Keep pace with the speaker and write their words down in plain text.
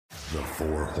The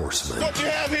Four Horsemen. What you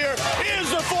have here is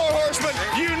the Four Horsemen,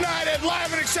 united,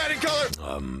 live, and exciting color.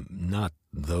 Not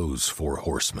those Four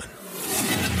Horsemen.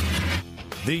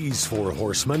 These Four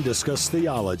Horsemen discuss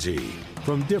theology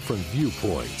from different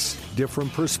viewpoints,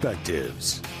 different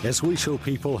perspectives, as we show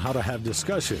people how to have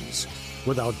discussions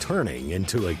without turning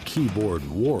into a keyboard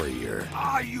warrior.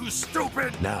 Are you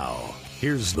stupid? Now,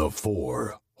 here's the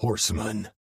Four Horsemen.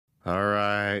 All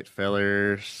right,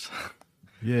 fellers.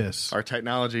 Yes. Our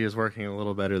technology is working a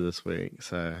little better this week,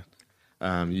 so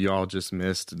you all just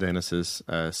missed Dennis's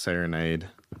serenade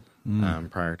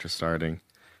prior to starting.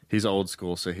 He's old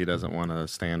school, so he doesn't want to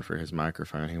stand for his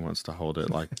microphone. He wants to hold it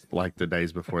like the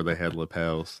days before they had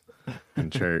lapels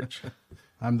in church.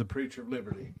 I'm the preacher of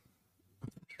liberty.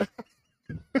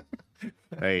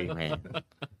 Hey, man.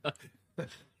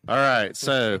 All right,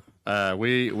 so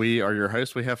we are your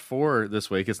hosts. We have four this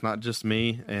week. It's not just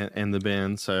me and the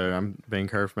Ben. So I'm Ben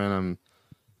Kerfman. I'm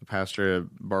the pastor of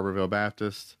Barberville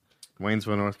Baptist,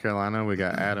 Waynesville, North Carolina. We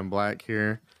got Adam Black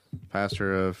here,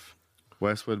 pastor of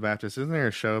Westwood Baptist. Isn't there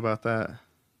a show about that?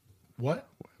 What?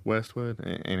 Westwood?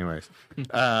 Anyways.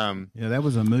 Yeah, that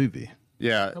was a movie.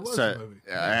 Yeah, was so a movie.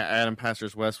 Adam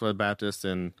pastors Westwood Baptist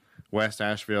in West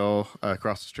Asheville,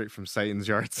 across the street from Satan's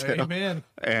Yard Sale. Amen.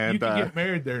 And you can get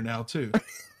married there now too.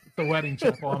 The wedding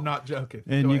chapel. I'm not joking.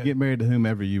 And Go you ahead. get married to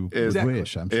whomever you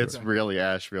wish, I'm sure. It's really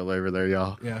Asheville over there,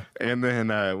 y'all. Yeah. And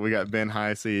then we got Ben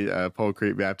Heisey, Pole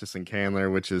Creek Baptist in Candler,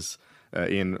 which is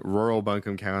in rural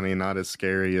Buncombe County, not as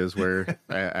scary as where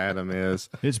Adam is.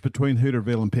 It's between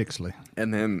Hooterville and Pixley.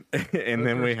 And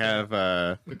then we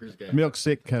have Milk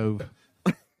Sick Cove.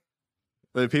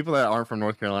 the people that aren't from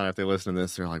North Carolina. If they listen to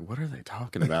this, they're like, "What are they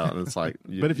talking about?" And it's like,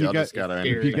 But if you y'all go- just gotta If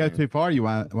you go understand. too far, you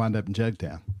wind up in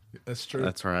Jugtown. That's true.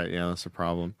 That's right. Yeah, that's a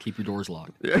problem. Keep your doors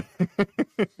locked.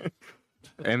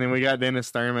 And then we got Dennis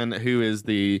Thurman, who is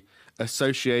the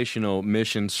associational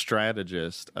mission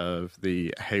strategist of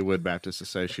the Haywood Baptist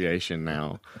Association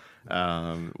now,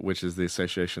 which is the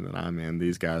association that I'm in.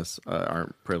 These guys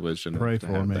aren't privileged enough Pray to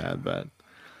for have me. that, but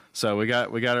so we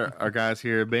got our guys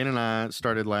here. Ben and I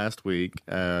started last week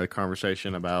a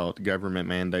conversation about government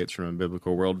mandates from a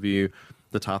biblical worldview,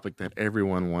 the topic that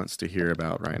everyone wants to hear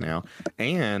about right now.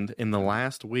 And in the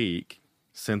last week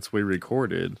since we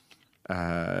recorded,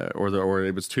 or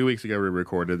it was 2 weeks ago we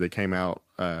recorded, that came out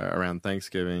around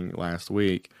Thanksgiving last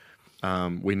week,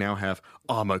 we now have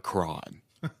Omicron,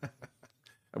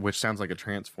 which sounds like a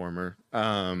transformer.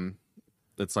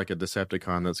 It's like a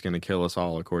Decepticon that's going to kill us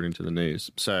all, according to the news.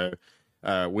 So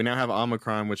we now have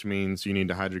Omicron, which means you need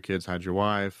to hide your kids, hide your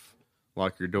wife,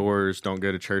 lock your doors, don't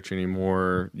go to church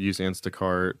anymore, use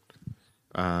Instacart,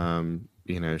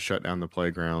 shut down the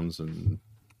playgrounds, and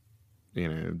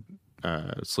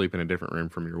sleep in a different room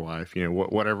from your wife.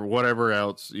 Whatever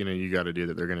else you got to do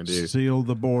that they're going to do. Seal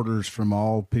the borders from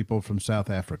all people from South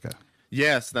Africa.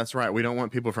 Yes, that's right. We don't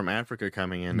want people from Africa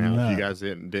coming in now. No. If you guys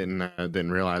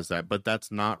didn't realize that, but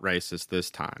that's not racist this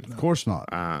time. Of course not.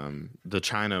 The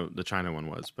China one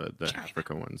was, but the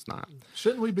Africa one's not.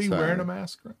 Shouldn't we be So- wearing a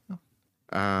mask right now?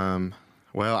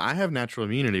 Well, I have natural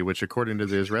immunity, which according to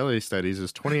the Israeli studies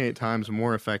is 28 times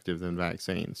more effective than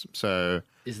vaccines. So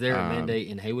Is there a mandate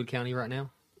in Haywood County right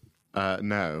now?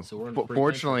 no. So we're in a free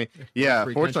Fortunately, country. yeah.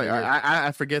 Free Fortunately, country here.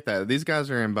 I forget that these guys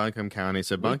are in Buncombe County.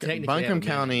 So technically have a Buncombe mandate.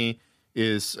 County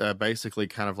is basically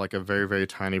kind of like a very, very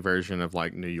tiny version of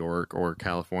like New York or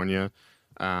California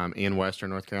in Western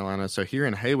North Carolina. So here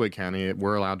in Haywood County,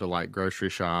 we're allowed to like grocery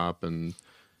shop and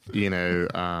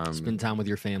Spend time with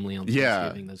your family on yeah.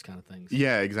 Thanksgiving, those kind of things.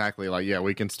 yeah, exactly. Like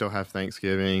we can still have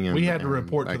Thanksgiving. And We had to and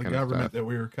report that to the kind of government stuff. that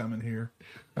we were coming here.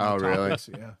 Oh, really? Topics,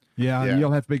 yeah. Yeah, Yeah.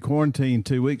 you'll have to be quarantined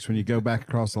 2 weeks when you go back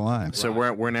across the line. So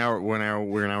we're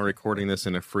now recording this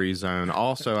in a free zone.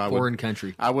 Also, Foreign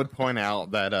country. I would point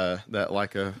out that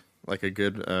like a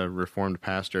good Reformed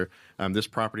pastor, this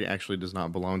property actually does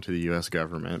not belong to the U.S.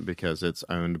 government because it's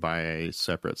owned by a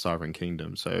separate sovereign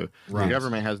kingdom. So the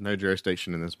government has no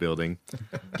jurisdiction in this building.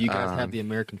 Do you guys have the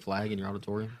American flag in your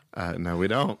auditorium? No, we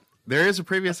don't. There is a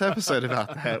previous episode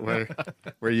about that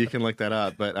where you can look that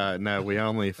up. But no, we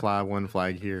only fly one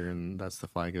flag here, and that's the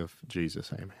flag of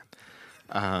Jesus.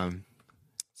 Amen.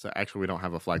 So actually, we don't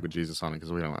have a flag with Jesus on it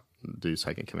because we don't do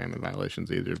Second Commandment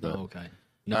violations either. But Oh, okay.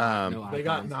 No, They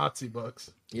got icons. Nazi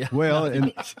books. Yeah. Well,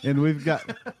 and we've got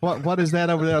what is that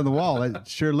over there on the wall? It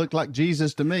sure looked like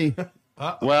Jesus to me.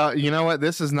 well, you know what?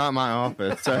 This is not my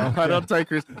office, so I don't take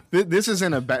risks. This is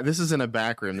in a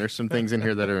back room. There's some things in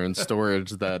here that are in storage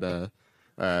that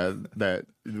that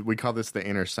we call this the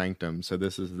inner sanctum. So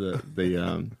this is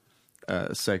the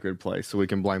sacred place. So we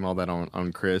can blame all that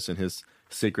on Chris and his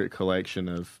secret collection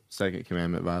of Second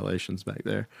Commandment violations back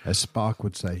there. As Spock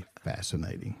would say,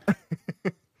 Fascinating.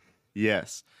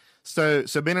 Yes. So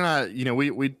Ben and I,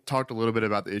 we talked a little bit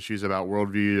about the issues about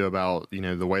worldview, about,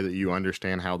 the way that you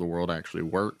understand how the world actually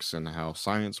works and how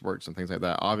science works and things like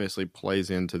that obviously plays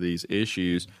into these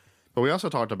issues. But we also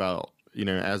talked about,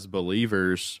 as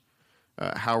believers,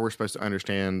 how we're supposed to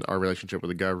understand our relationship with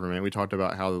the government. We talked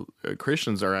about how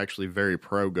Christians are actually very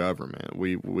pro-government.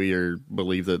 We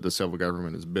believe that the civil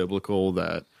government is biblical,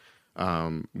 that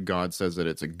God says that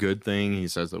it's a good thing. He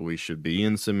says that we should be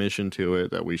in submission to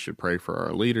it, that we should pray for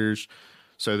our leaders.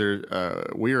 So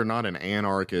we are not an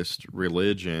anarchist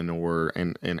religion or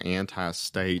an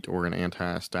anti-state or an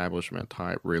anti-establishment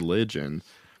type religion.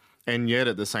 And yet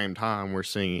at the same time, we're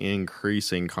seeing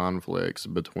increasing conflicts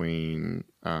between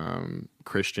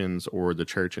Christians or the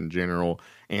church in general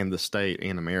and the state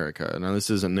in America. Now, this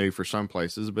isn't new for some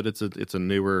places, but it's a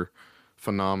newer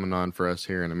phenomenon for us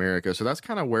here in America. So that's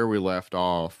kind of where we left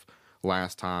off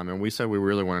last time. And we said we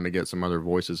really wanted to get some other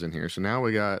voices in here. So now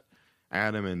we got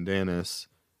Adam and Dennis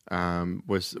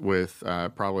with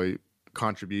probably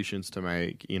contributions to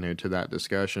make, to that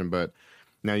discussion. But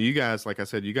now you guys, like I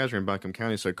said, you guys are in Buncombe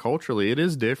County. So culturally, it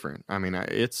is different. I mean,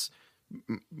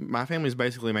 my family's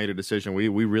basically made a decision. We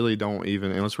really don't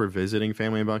even, unless we're visiting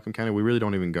family in Buncombe County, we really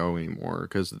don't even go anymore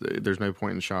because there's no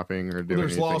point in shopping or doing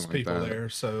there's anything lost like people that. there,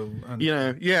 so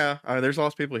there's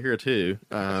lost people here too.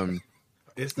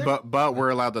 Is there? But we're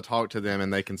allowed to talk to them,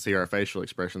 and they can see our facial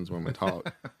expressions when we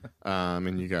talk,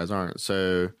 and you guys aren't.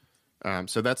 So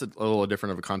that's a little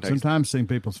different of a context. Sometimes seeing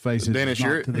people's faces. Dennis, is not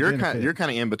you're to the you're benefit.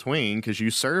 kind of in between because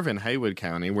you serve in Haywood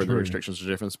County where the restrictions are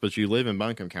different, but you live in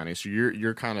Buncombe County, so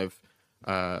you're kind of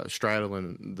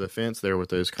straddling the fence there with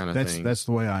those kind of things. That's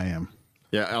the way I am.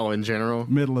 Yeah. Oh, in general.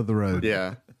 Middle of the road.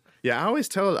 Yeah. Yeah. I always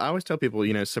tell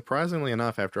people, surprisingly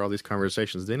enough, after all these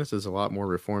conversations, Dennis is a lot more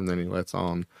reformed than he lets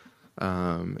on,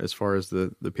 as far as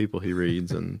the people he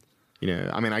reads. And,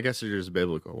 I guess it's just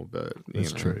biblical, but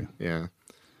That's true. Yeah.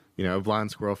 A blind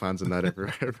squirrel finds a nut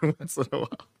every once in a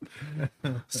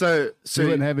while. So you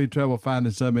wouldn't have any trouble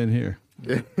finding some in here.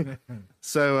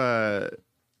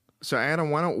 So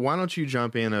Adam, why don't you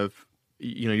jump in of,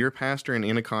 you're pastoring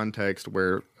in a context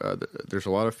where there's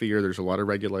a lot of fear, there's a lot of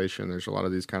regulation, there's a lot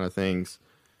of these kind of things.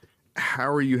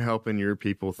 How are you helping your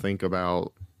people think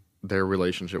about their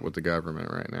relationship with the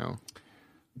government right now?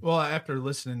 Well, after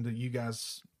listening to you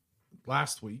guys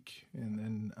last week and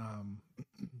then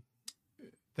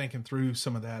thinking through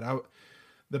some of that,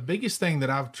 the biggest thing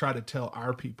that I've tried to tell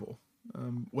our people,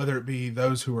 whether it be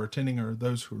those who are attending or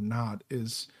those who are not,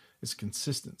 is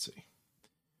consistency.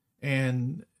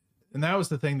 And that was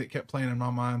the thing that kept playing in my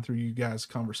mind through you guys'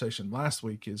 conversation last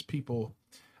week is people,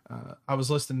 I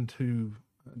was listening to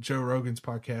Joe Rogan's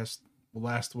podcast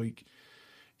last week,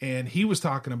 and he was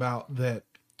talking about that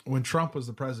when Trump was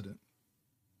the president,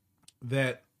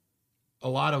 that a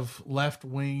lot of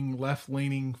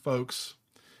left-leaning folks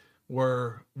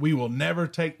we will never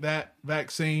take that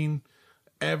vaccine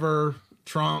ever.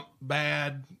 Trump,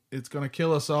 bad. It's going to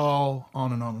kill us all,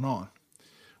 on and on and on.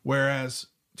 Whereas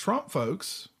Trump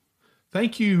folks,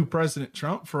 thank you, President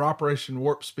Trump, for Operation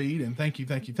Warp Speed, and thank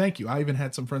you. I even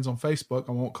had some friends on Facebook,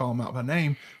 I won't call them out by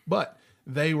name, but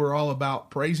they were all about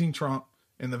praising Trump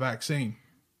and the vaccine.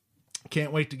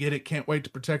 Can't wait to get it, can't wait to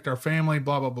protect our family,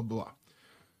 blah, blah, blah, blah.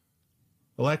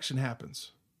 Election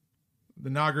happens. The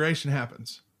inauguration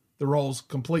happens. The roles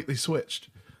completely switched.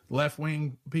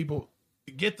 Left-wing people,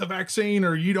 get the vaccine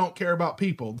or you don't care about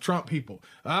people, Trump people.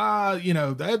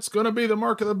 That's going to be the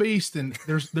mark of the beast. And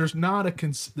there's not a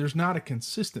consistency.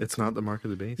 It's not the mark of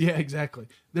the beast. Yeah, exactly.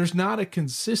 There's not a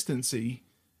consistency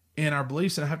in our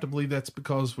beliefs. And I have to believe that's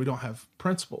because we don't have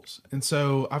principles. And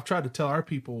so I've tried to tell our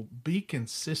people, be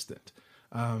consistent.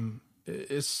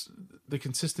 It's the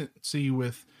consistency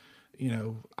with,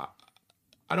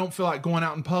 I don't feel like going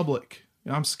out in public.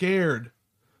 I'm scared.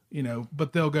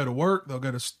 But they'll go to work, they'll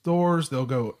go to stores, they'll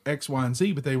go X, Y, and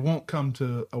Z, but they won't come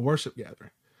to a worship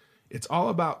gathering. It's all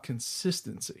about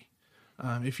consistency.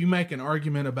 If you make an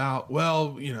argument about,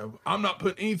 I'm not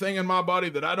putting anything in my body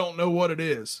that I don't know what it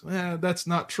is, that's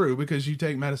not true because you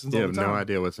take medicines all the time. You have no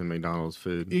idea what's in McDonald's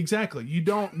food. Exactly. You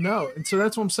don't know. And so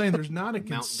that's what I'm saying. There's not a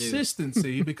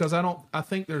consistency because I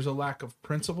think there's a lack of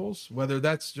principles, whether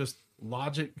that's just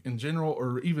logic in general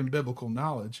or even biblical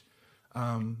knowledge.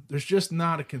 There's just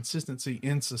not a consistency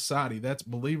in society. That's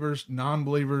believers,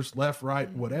 non-believers, left,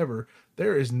 right, whatever.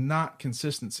 There is not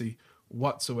consistency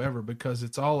whatsoever because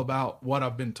it's all about what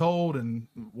I've been told and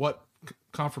what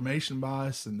confirmation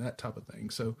bias and that type of thing.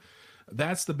 So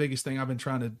that's the biggest thing I've been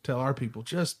trying to tell our people.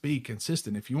 Just be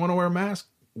consistent. If you want to wear a mask,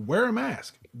 wear a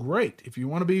mask. Great. If you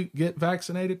want to get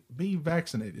vaccinated, be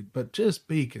vaccinated, but just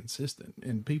be consistent.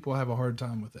 And people have a hard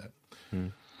time with that.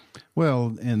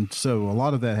 Well, and so a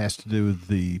lot of that has to do with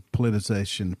the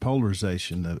polarization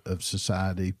of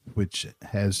society, which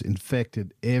has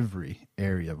infected every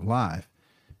area of life.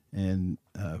 And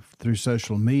through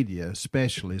social media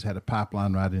especially has had a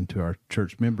pipeline right into our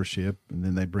church membership, and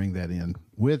then they bring that in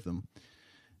with them.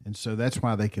 And so that's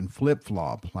why they can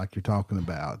flip-flop like you're talking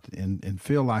about and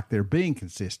feel like they're being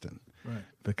consistent. Right.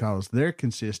 Because their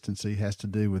consistency has to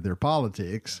do with their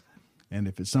politics. And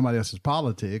if it's somebody else's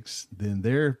politics, then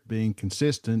they're being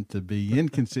consistent to be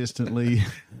inconsistently,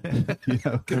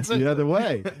 the other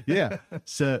way. Yeah.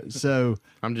 So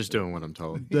I'm just doing what I'm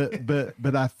told.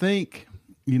 But I think,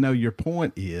 your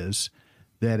point is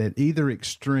that at either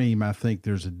extreme, I think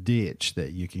there's a ditch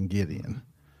that you can get in.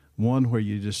 One where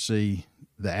you just see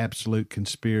the absolute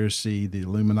conspiracy, the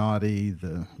Illuminati,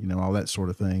 all that sort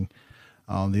of thing.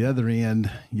 On the other end,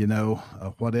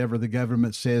 whatever the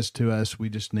government says to us, we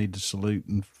just need to salute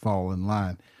and fall in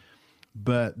line.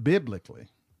 But biblically,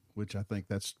 which I think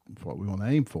that's what we want to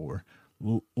aim for,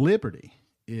 liberty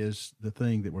is the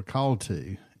thing that we're called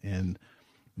to. And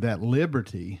that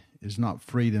liberty is not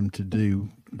freedom to do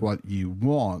what you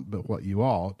want, but what you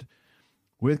ought,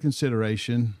 with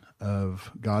consideration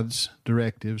of God's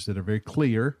directives that are very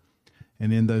clear.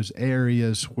 And in those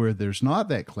areas where there's not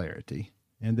that clarity,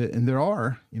 and there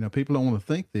are, people don't want to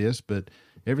think this, but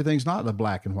everything's not a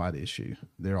black and white issue.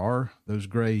 There are those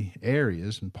gray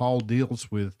areas, and Paul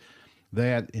deals with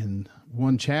that in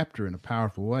one chapter in a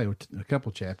powerful way, or a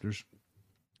couple chapters,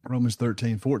 Romans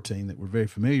 13:14, that we're very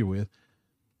familiar with.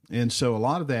 And so a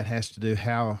lot of that has to do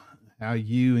how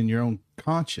you in your own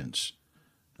conscience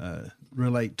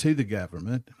relate to the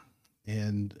government,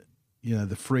 and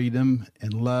the freedom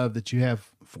and love that you have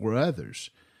for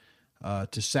others.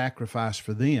 To sacrifice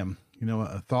for them.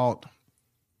 A thought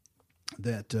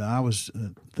that I was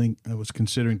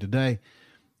considering today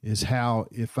is how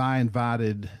if I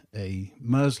invited a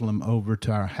Muslim over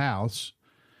to our house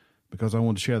because I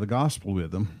want to share the gospel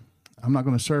with them, I'm not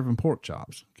going to serve them pork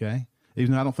chops, okay?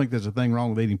 Even though I don't think there's a thing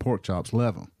wrong with eating pork chops,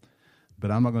 love them.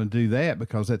 But I'm not going to do that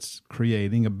because that's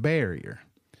creating a barrier.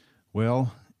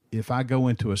 Well, if I go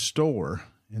into a store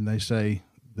and they say,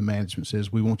 the management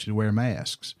says, we want you to wear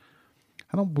masks,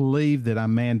 I don't believe that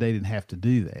I'm mandated and have to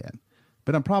do that,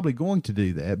 but I'm probably going to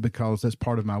do that because that's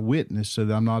part of my witness so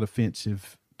that I'm not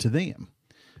offensive to them.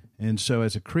 And so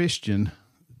as a Christian,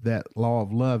 that law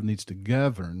of love needs to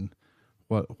govern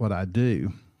what I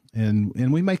do. And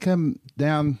we may come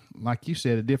down, like you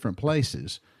said, at different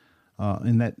places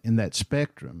in that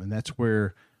spectrum. And that's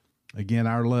where, again,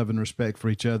 our love and respect for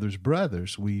each other's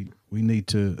brothers, we need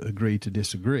to agree to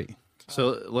disagree.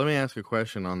 So let me ask a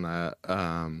question on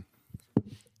that.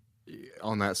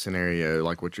 On that scenario,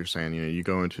 like what you're saying, you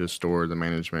go into a store, the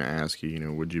management asks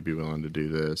you, would you be willing to do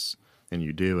this? And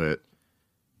you do it.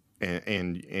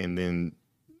 And then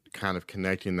kind of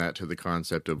connecting that to the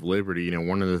concept of liberty,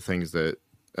 one of the things that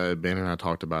Ben and I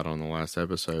talked about on the last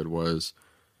episode was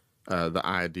the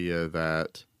idea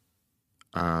that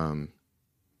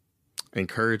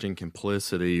encouraging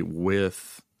complicity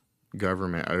with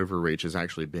government overreach is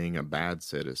actually being a bad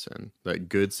citizen. That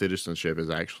good citizenship is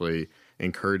actually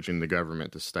encouraging the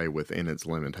government to stay within its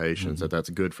limitations, that's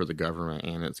good for the government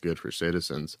and it's good for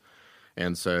citizens.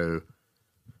 And so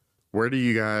where do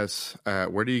you guys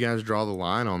draw the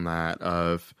line on that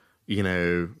of, you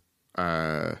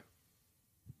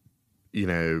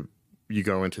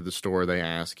go into the store, they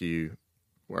ask you,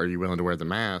 are you willing to wear the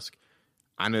mask?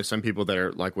 I know some people that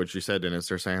are like what you said, Dennis,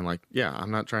 they're saying like, yeah, I'm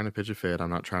not trying to pitch a fit.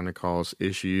 I'm not trying to cause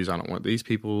issues. I don't want these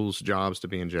people's jobs to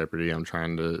be in jeopardy. I'm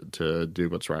trying to do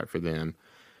what's right for them,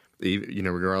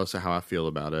 regardless of how I feel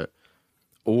about it.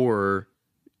 Or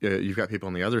you've got people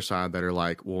on the other side that are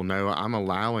like, well, no, I'm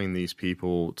allowing these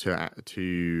people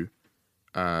to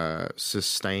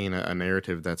sustain a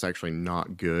narrative that's actually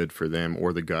not good for them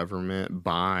or the government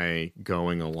by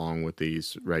going along with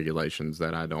these regulations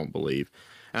that I don't believe.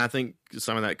 And I think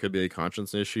some of that could be a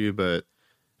conscience issue, but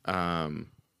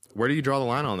where do you draw the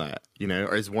line on that?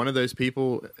 Is one of those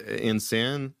people in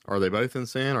sin? Are they both in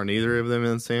sin? Are neither of them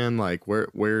in sin? Like,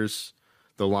 where's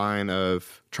the line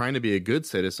of trying to be a good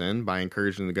citizen by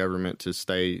encouraging the government to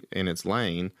stay in its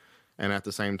lane, and at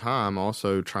the same time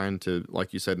also trying to,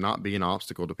 like you said, not be an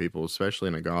obstacle to people, especially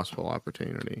in a gospel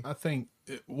opportunity? I think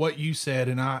what you said,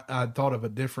 and I thought of a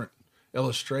different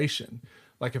illustration.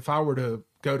 Like if I were to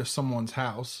go to someone's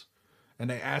house and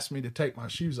they asked me to take my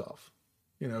shoes off,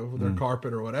 their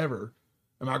carpet or whatever,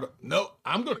 no,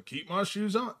 I'm going to keep my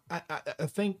shoes on. I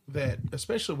think that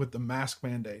especially with the mask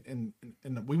mandate, and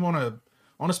we want to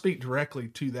I want to speak directly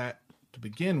to that to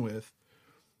begin with.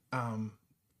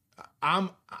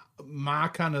 My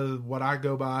kind of what I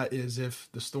go by is if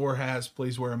the store has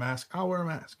please wear a mask, I'll wear a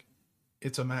mask.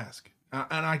 It's a mask.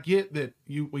 And I get that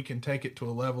we can take it to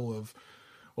a level of,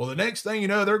 well, the next thing you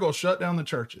know, they're going to shut down the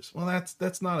churches. Well, I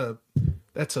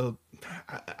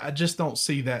just don't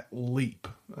see that leap.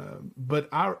 But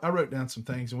I wrote down some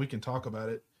things and we can talk about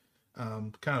it.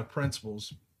 Kind of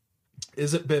principles.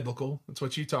 Is it biblical? That's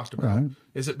what you talked about. Right.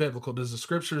 Is it biblical? Does the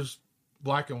scriptures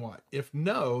black and white? If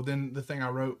no, then the thing I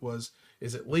wrote was,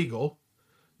 is it legal?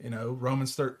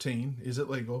 Romans 13, is it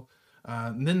legal?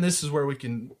 And then this is where we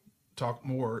can talk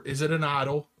more. Is it an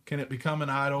idol? Can it become an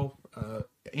idol?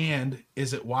 And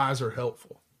is it wise or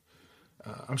helpful?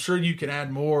 I'm sure you can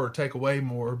add more or take away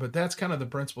more, but that's kind of the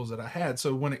principles that I had.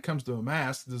 So when it comes to a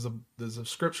mask, does the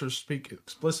scriptures speak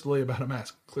explicitly about a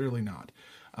mask? Clearly not.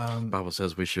 The Bible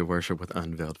says we should worship with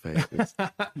unveiled faces.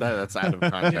 That's out of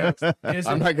context.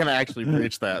 I'm not going to actually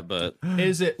preach that, but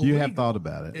is it? You have thought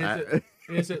about it.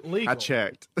 Is it legal? I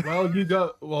checked.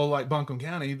 Well, like Buncombe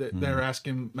County, that they're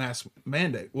asking mask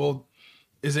mandate. Well,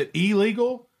 is it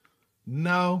illegal?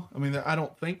 No. I mean, I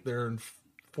don't think they're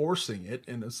enforcing it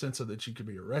in the sense of that you could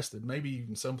be arrested. Maybe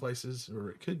in some places, or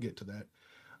it could get to that.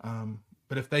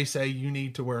 But if they say you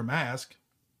need to wear a mask,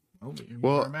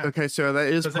 okay, so that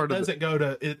is part of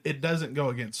it doesn't go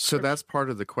against scripture. So that's part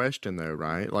of the question though,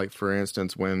 right? Like for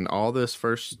instance, when all this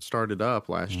first started up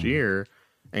last year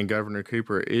and Governor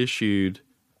Cooper issued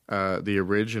the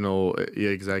original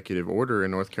executive order in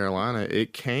North Carolina,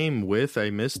 it came with a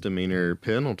misdemeanor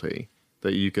penalty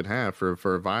that you could have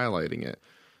for violating it.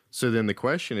 So then the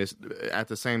question is, at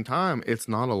the same time, it's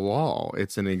not a law;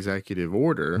 it's an executive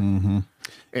order. And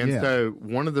so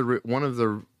one of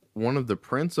the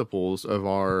principles of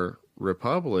our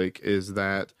republic is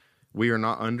that we are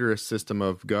not under a system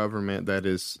of government that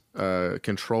is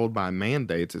controlled by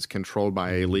mandates. It's controlled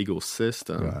by a legal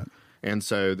system. Right. And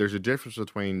so there's a difference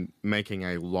between making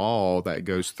a law that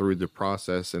goes through the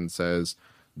process and says,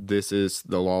 this is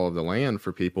the law of the land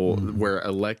for people, where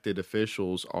elected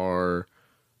officials are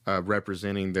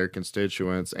representing their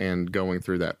constituents and going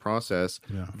through that process,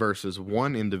 versus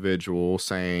one individual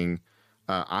saying,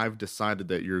 I've decided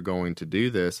that you're going to do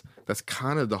this. That's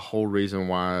kind of the whole reason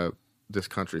why this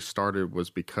country started, was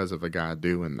because of a guy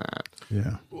doing that.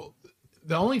 Yeah. Well,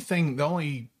 the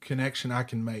only connection I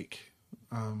can make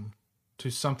to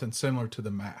something similar to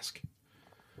the mask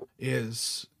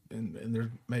is, and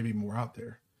there may be more out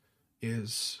there,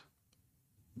 is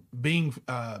being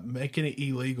making it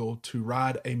illegal to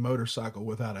ride a motorcycle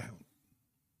without a helmet.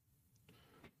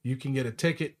 You can get a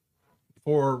ticket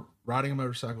for riding a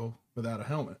motorcycle without a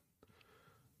helmet.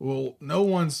 Well,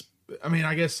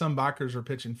 I guess some bikers are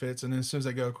pitching fits, and then as soon as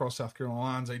they go across South Carolina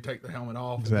lines, they take the helmet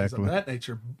off and things of that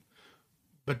nature.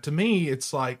 But to me,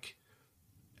 it's like,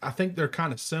 I think they're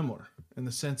kind of similar in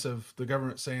the sense of the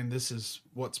government saying this is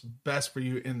what's best for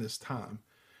you in this time.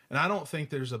 And I don't think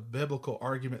there's a biblical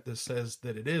argument that says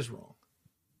that it is wrong.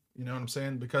 You know what I'm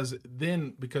saying? Because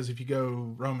if you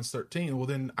go Romans 13, well,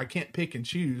 then I can't pick and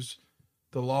choose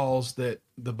the laws that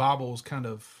the Bible is kind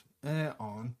of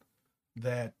on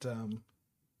that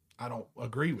I don't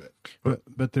agree with.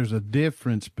 But there's a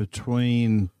difference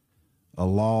between a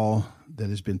law that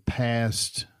has been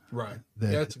passed. Right.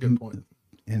 That's a good point.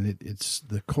 And it's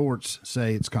the courts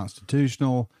say it's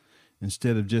constitutional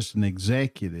instead of just an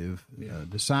executive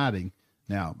deciding.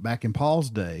 Now, back in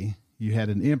Paul's day, you had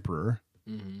an emperor,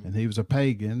 and he was a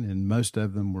pagan, and most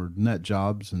of them were nut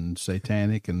jobs and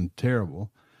satanic and terrible.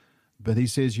 But he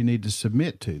says you need to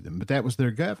submit to them. But that was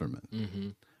their government.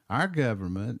 Our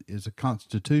government is a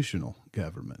constitutional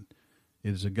government.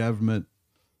 It is a government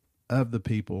of the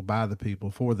people, by the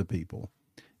people, for the people.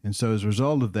 And so as a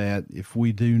result of that, if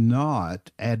we do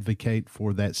not advocate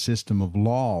for that system of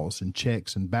laws and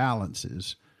checks and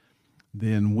balances,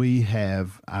 then we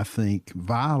have, I think,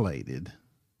 violated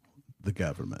the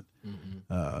government.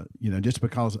 Just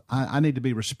because I need to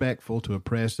be respectful to a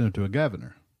president or to a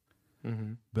governor,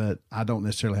 but I don't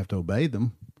necessarily have to obey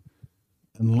them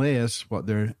unless what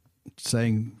they're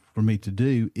saying for me to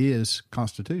do is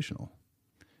constitutional.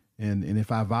 And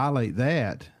if I violate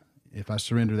that, if I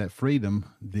surrender that freedom,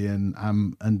 then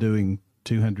I'm undoing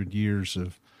 200 years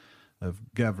of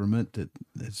government that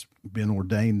has been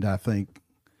ordained, I think,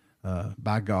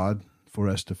 by God for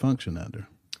us to function under.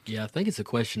 Yeah, I think it's a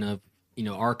question of,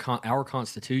 our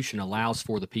Constitution allows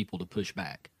for the people to push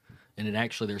back. And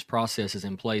there's processes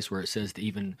in place where it says to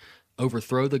even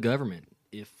overthrow the government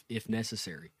if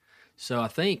necessary. So I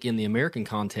think in the American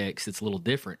context, it's a little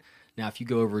different. Now, if you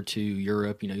go over to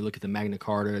Europe, you look at the Magna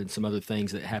Carta and some other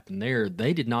things that happened there,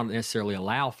 they did not necessarily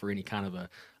allow for any kind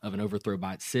of an overthrow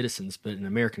by its citizens, but in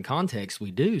American context,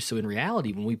 we do. So in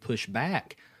reality, when we push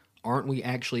back, aren't we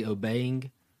actually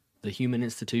obeying the human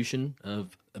institution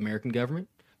of American government?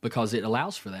 Because it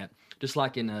allows for that. Just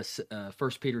like in 1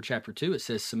 Peter chapter 2, it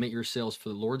says, submit yourselves for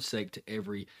the Lord's sake to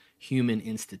every human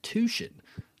institution,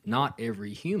 not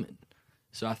every human.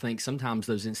 So I think sometimes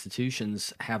those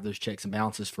institutions have those checks and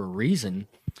balances for a reason.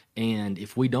 And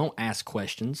if we don't ask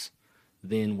questions,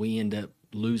 then we end up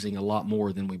losing a lot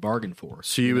more than we bargained for.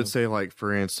 So you would say, like,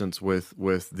 for instance,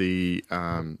 with the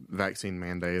vaccine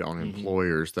mandate on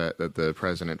employers that the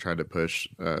president tried to push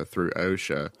through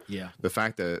OSHA, the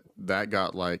fact that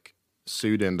got like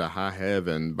sued into high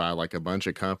heaven by like a bunch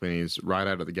of companies right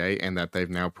out of the gate, and that they've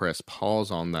now pressed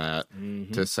pause on that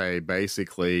to say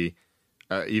basically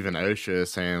even OSHA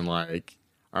is saying like,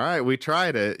 all right, we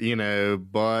tried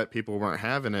it, but people weren't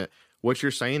having it. What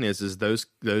you're saying is those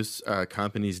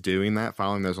companies doing that,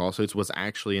 filing those lawsuits, was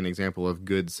actually an example of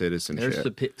good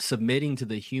citizenship. They're submitting to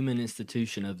the human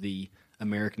institution of the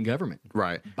American government,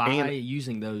 right? By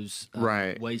using those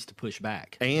ways to push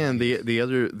back. And the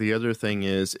other thing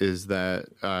is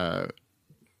that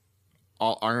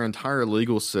our entire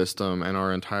legal system and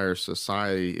our entire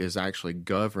society is actually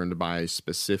governed by a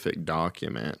specific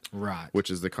document, right?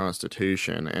 Which is the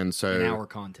Constitution. And so, in our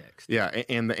context,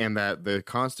 and that the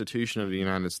Constitution of the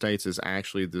United States is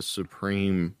actually the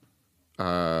supreme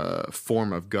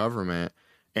form of government.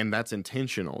 And that's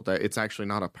intentional. That it's actually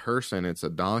not a person; it's a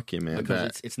document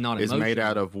because it's not is made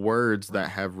out of words that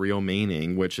have real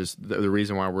meaning. Which is the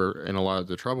reason why we're in a lot of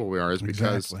the trouble we are, is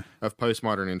because of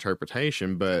postmodern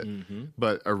interpretation.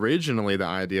 But originally the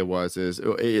idea is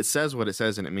it says what it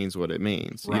says and it means what it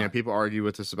means. Right. People argue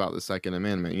with us about the Second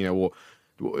Amendment. Well,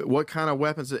 what kind of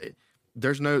weapons?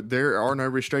 There are no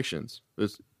restrictions.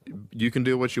 You can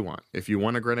do what you want. If you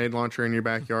want a grenade launcher in your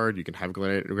backyard, you can have a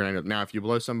grenade. Now, if you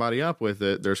blow somebody up with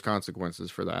it, there's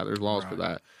consequences for that. There's laws for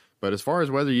that. But as far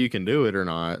as whether you can do it or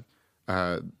not,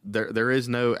 there is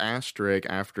no asterisk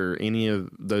after any of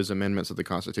those amendments of the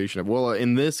Constitution. Well,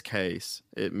 in this case,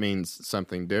 it means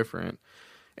something different.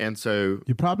 And so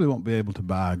you probably won't be able to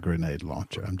buy a grenade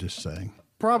launcher. I'm just saying.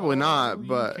 Probably not,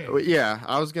 but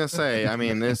I was gonna say. I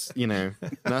mean, this,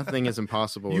 nothing is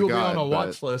impossible. You'll with God, be on a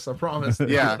watch list, I promise.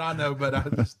 Yeah, I know, but I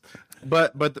just.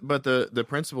 But the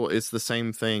principle is the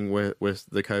same thing with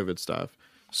the COVID stuff.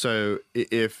 So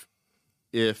if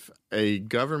a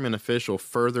government official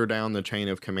further down the chain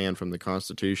of command from the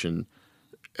Constitution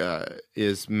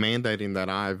is mandating that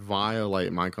I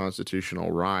violate my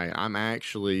constitutional right, I'm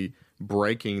actually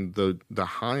breaking the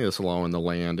highest law in the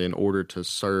land in order to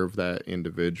serve that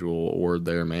individual or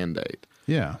their mandate.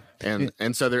 Yeah.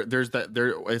 And so there's that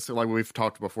it's like we've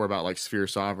talked before about like sphere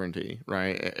sovereignty,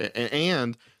 right?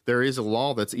 And there is a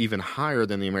law that's even higher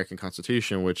than the American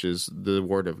Constitution, which is the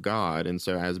Word of God. And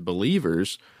so as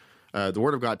believers, the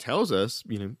Word of God tells us,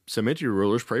 submit to your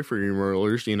rulers, pray for your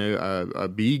rulers,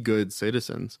 be good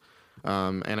citizens.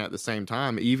 And at the same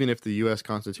time, even if the U.S.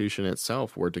 Constitution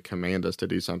itself were to command us to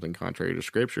do something contrary to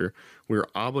Scripture, we're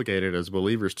obligated as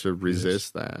believers to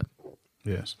resist that.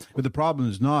 Yes. But the problem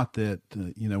is not that,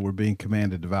 we're being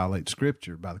commanded to violate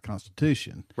Scripture by the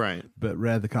Constitution. Right. But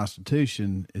rather the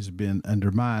Constitution has been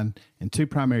undermined in two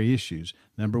primary issues.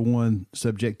 Number one,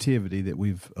 subjectivity that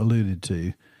we've alluded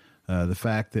to. The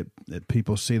fact that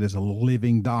people see it as a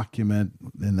living document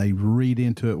and they read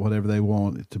into it whatever they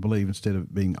want it to believe instead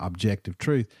of being objective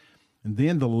truth. And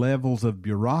then the levels of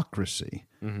bureaucracy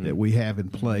that we have in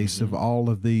place of all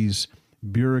of these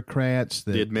bureaucrats,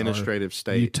 that the administrative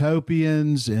state,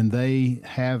 utopians, and they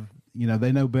have,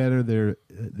 they know better. They're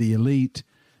the elite.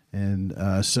 And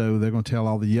so they're going to tell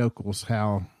all the yokels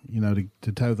how,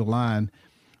 to toe the line.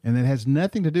 And it has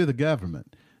nothing to do with the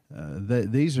government.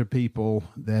 These are people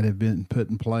that have been put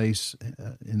in place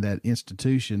in that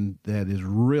institution that is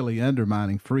really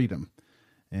undermining freedom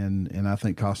and I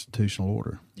think constitutional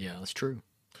order. Yeah, that's true.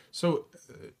 So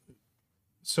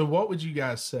what would you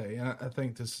guys say? And I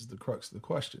think this is the crux of the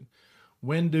question.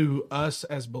 When do us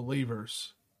as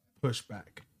believers push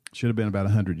back? Should have been about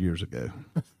 100 years ago.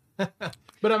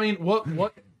 But I mean, what?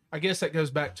 I guess that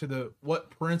goes back to what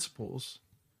principles.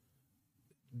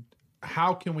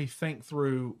 How can we think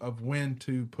through of when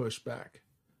to push back?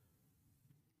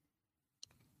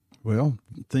 Well,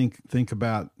 think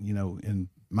about, in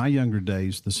my younger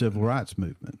days, the civil rights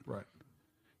movement. Right.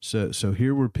 So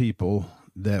here were people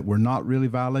that were not really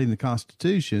violating the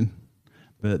Constitution,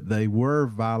 but they were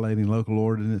violating local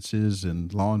ordinances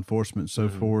and law enforcement and so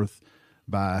forth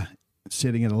by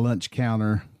sitting at a lunch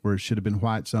counter where it should have been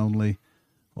whites only,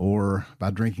 or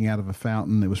by drinking out of a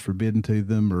fountain that was forbidden to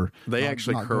them, or They not-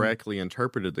 actually not going- correctly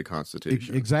interpreted the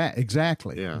Constitution.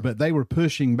 Exactly. Yeah. But they were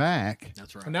pushing back.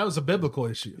 That's right. And that was a biblical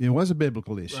issue. It was a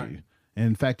biblical issue. Right. And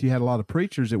in fact, you had a lot of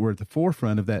preachers that were at the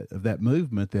forefront of that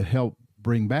movement that helped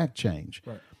bring back change.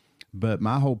 Right. But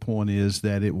my whole point is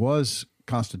that it was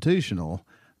constitutional.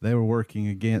 They were working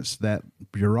against that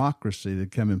bureaucracy that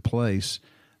had come in place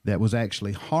that was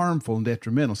actually harmful and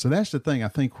detrimental. So that's the thing, I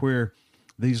think, where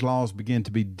these laws begin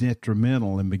to be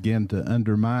detrimental and begin to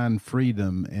undermine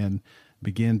freedom and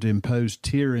begin to impose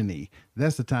tyranny.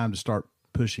 That's the time to start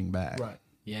pushing back. Right.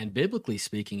 Yeah, and biblically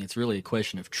speaking, it's really a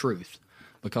question of truth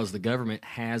because the government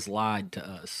has lied to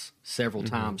us several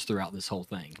times throughout this whole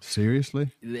thing.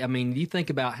 Seriously? I mean, you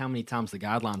think about how many times the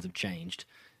guidelines have changed.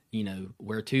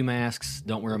 Wear 2 masks,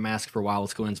 don't wear a mask for a while,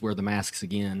 let's go and wear the masks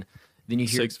again. Then you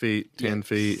hear 6 feet, 10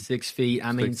 feet. 6 feet.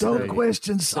 I mean, Don't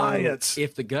question so science.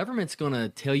 if the government's going to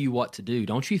tell you what to do,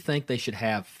 don't you think they should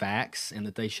have facts and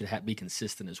that they should be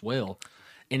consistent as well?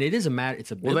 And it is a matter.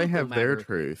 It's a Well, they biblical have their matter.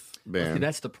 truth, See, Ben.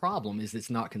 that's the problem. Is it's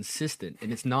not consistent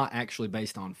and it's not actually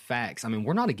based on facts. I mean,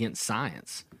 we're not against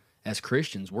science as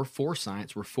Christians. We're for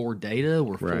science. We're for data.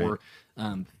 We're for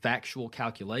factual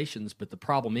calculations. But the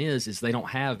problem is they don't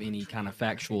have any kind of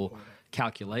factual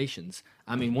calculations.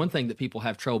 I mean, one thing that people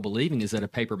have trouble believing is that a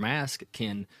paper mask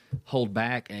can hold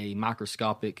back a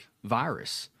microscopic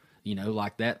virus.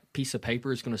 Like that piece of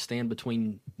paper is going to stand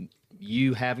between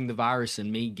you having the virus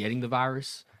and me getting the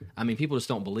virus. I mean, people just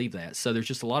don't believe that. So there's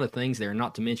just a lot of things there,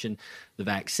 not to mention the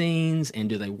vaccines and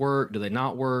do they work? Do they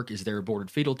not work? Is there aborted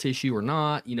fetal tissue or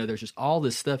not? There's just all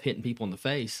this stuff hitting people in the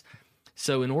face.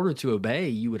 So in order to obey,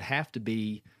 you would have to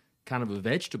be kind of a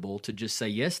vegetable to just say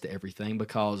yes to everything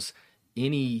because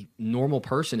any normal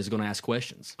person is going to ask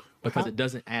questions because it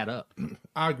doesn't add up.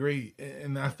 I agree,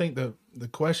 and I think the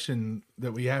question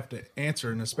that we have to answer,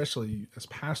 and especially as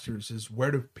pastors, is where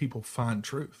do people find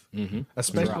truth? Mm-hmm.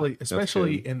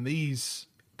 Especially in these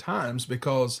times,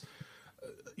 because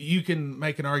you can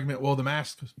make an argument. Well, the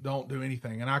masks don't do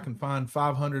anything, and I can find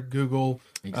 500 Google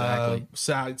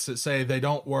sites that say they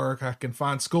don't work. I can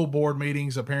find school board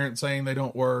meetings, a parent saying they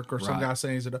don't work, or some guy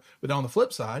saying that. But on the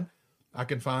flip side, I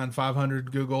can find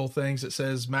 500 Google things that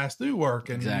says masks do work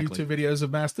and YouTube videos of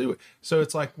masks do it. So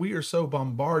it's like we are so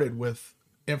bombarded with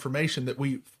information that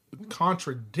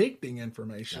contradicting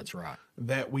information. That's right.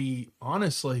 That we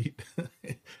honestly,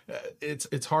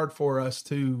 it's hard for us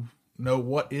to know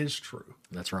what is true.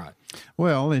 That's right.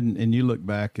 Well, and you look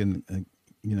back and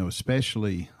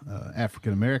especially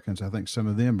African Americans, I think some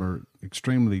of them are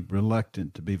extremely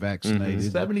reluctant to be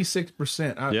vaccinated.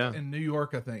 76% in New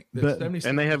York, I think.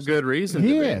 And they have good reason to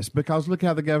be. Yes, because look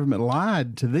how the government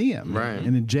lied to them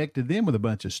and injected them with a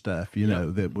bunch of stuff,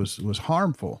 that was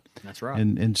harmful. That's right.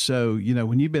 And so,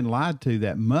 when you've been lied to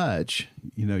that much,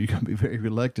 you're going to be very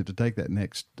reluctant to take that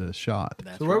next shot.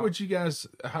 So where would you guys,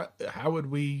 how would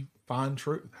we find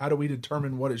truth? How do we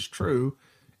determine what is true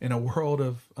in a world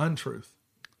of untruth?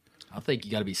 I think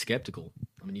you got to be skeptical.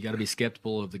 I mean, you got to be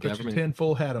skeptical of the government. Put your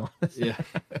tinfoil hat on. Yeah,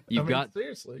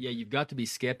 seriously. Yeah, you've got to be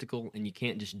skeptical, and you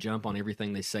can't just jump on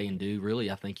everything they say and do. Really,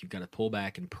 I think you've got to pull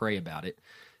back and pray about it.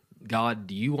 God,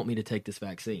 do you want me to take this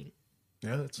vaccine?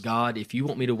 Yeah, God, if you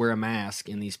want me to wear a mask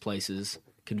in these places,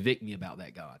 convict me about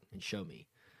that, God, and show me.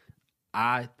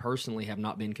 I personally have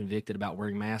not been convicted about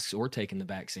wearing masks or taking the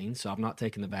vaccine, so I've not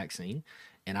taken the vaccine.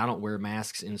 And I don't wear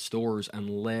masks in stores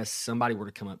unless somebody were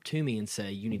to come up to me and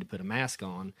say, you need to put a mask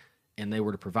on, and they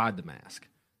were to provide the mask.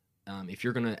 If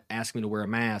you're going to ask me to wear a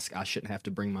mask, I shouldn't have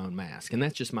to bring my own mask. And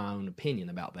that's just my own opinion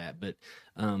about that. But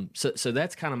so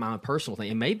that's kind of my personal thing.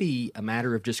 It may be a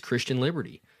matter of just Christian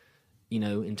liberty,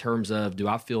 in terms of, do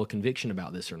I feel a conviction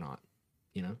about this or not,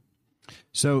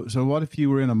 So what if you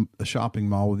were in a shopping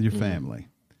mall with your family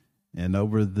and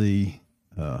over the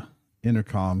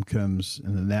intercom comes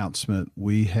an announcement,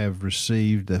 we have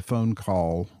received a phone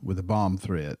call with a bomb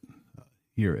threat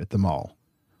here at the mall.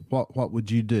 What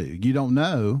would you do? You don't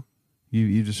know.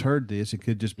 You just heard this. It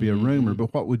could just be a rumor,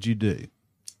 but what would you do?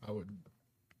 I would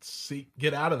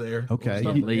get out of there. Okay,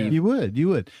 you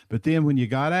would. But then when you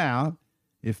got out,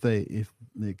 if it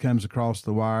comes across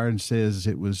the wire and says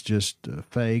it was just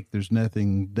fake, there's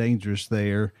nothing dangerous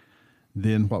there,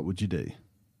 then what would you do?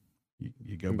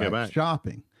 You go back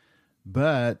shopping.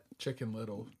 But Chicken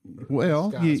Little.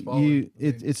 Well,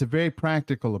 it's a very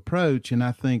practical approach, and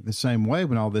I think the same way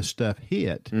when all this stuff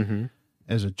hit,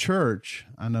 as a church,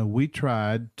 I know we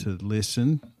tried to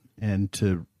listen and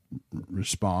to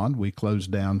respond. We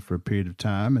closed down for a period of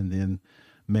time and then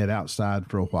met outside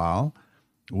for a while.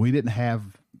 We didn't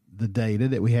have the data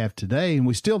that we have today, and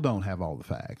we still don't have all the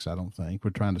facts. I don't think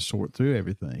we're trying to sort through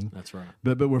everything. That's right.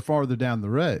 But we're farther down the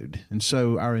road, and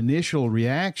so our initial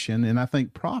reaction, and I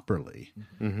think properly,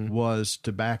 was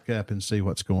to back up and see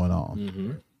what's going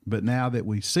on. But now that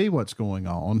we see what's going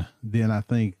on, then I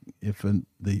think if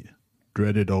the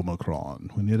dreaded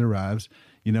Omicron, when it arrives,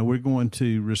 we're going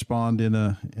to respond in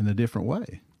a different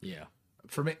way. Yeah.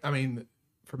 For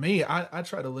me, I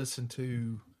try to listen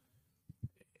to,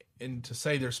 and to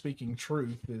say they're speaking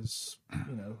truth is,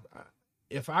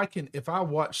 if I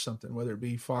watch something, whether it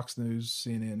be Fox News,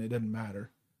 CNN, it doesn't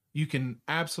matter. You can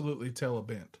absolutely tell a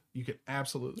bent. You can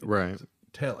absolutely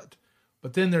tell it.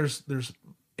 But then there's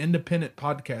independent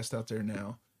podcasts out there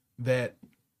now that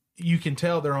you can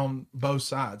tell they're on both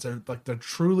sides. They're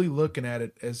truly looking at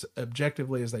it as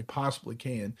objectively as they possibly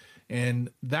can. And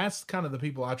that's kind of the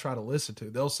people I try to listen to.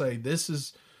 They'll say this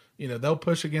is, they'll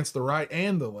push against the right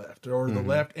and the left, or the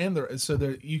left and so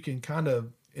that you can kind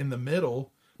of in the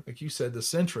middle, like you said, the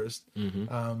centrist.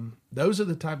 Those are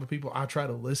the type of people I try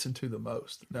to listen to the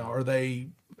most. Now, do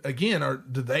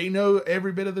they know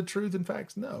every bit of the truth and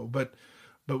facts? No, but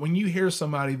when you hear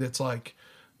somebody that's like,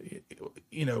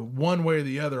 one way or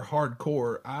the other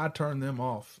hardcore, I turn them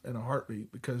off in a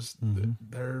heartbeat because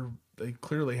they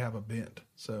clearly have a bent.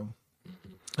 So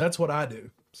that's what I do.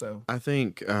 So I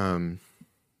think,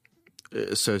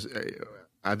 so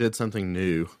I did something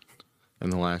new in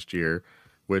the last year,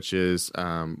 which is,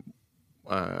 shout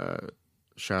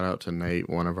out to Nate,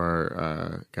 one of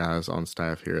our guys on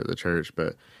staff here at the church,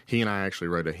 but he and I actually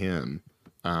wrote a hymn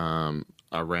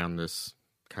around this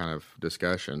kind of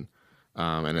discussion,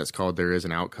 and it's called "There Is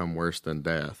an Outcome Worse Than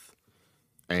Death."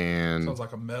 And sounds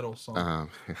like a metal song.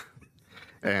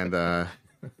 And the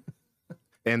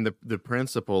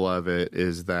principle of it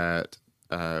is that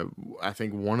I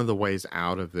think one of the ways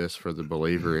out of this for the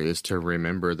believer is to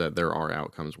remember that there are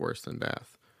outcomes worse than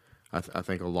death. I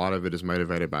think a lot of it is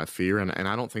motivated by fear, and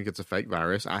I don't think it's a fake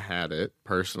virus. I had it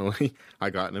personally. I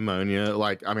got pneumonia.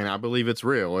 I believe it's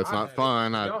real. It's not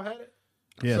fun. Y'all had it?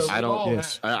 Yes, So I don't.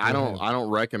 Yes. I don't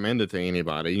recommend it to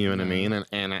anybody. You know what I mean?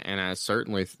 And I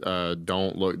certainly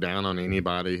don't look down on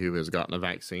anybody who has gotten a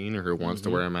vaccine or who wants to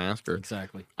wear a mask. Or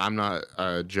Exactly. I'm not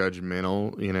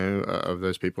judgmental, of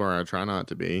those people, or I try not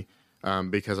to be,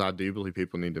 because I do believe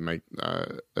people need to make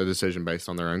a decision based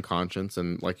on their own conscience.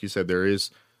 And like you said, there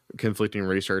is conflicting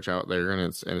research out there, and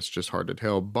it's just hard to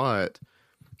tell. But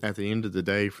at the end of the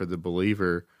day, for the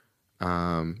believer,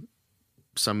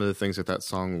 some of the things that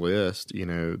song lists,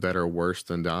 that are worse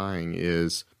than dying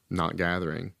is not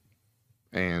gathering,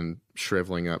 and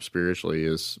shriveling up spiritually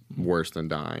is worse than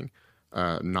dying.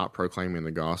 Not proclaiming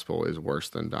the gospel is worse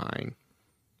than dying.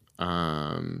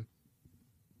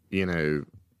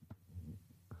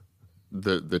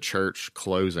 The church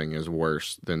closing is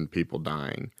worse than people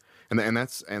dying. And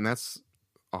that's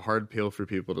a hard pill for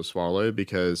people to swallow,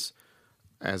 because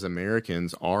as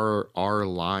Americans, our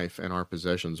life and our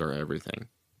possessions are everything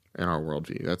in our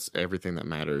worldview. That's everything that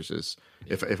matters. Is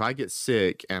if I get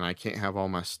sick and I can't have all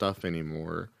my stuff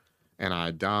anymore and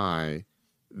I die,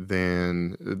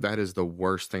 then that is the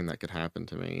worst thing that could happen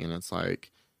to me. And it's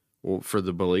like, well, for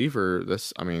the believer,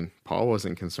 Paul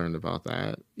wasn't concerned about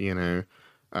that.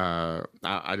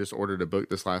 I just ordered a book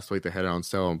this last week that had it on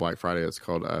sale on Black Friday. It's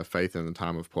called Faith in the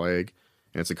Time of Plague.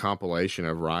 And it's a compilation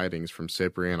of writings from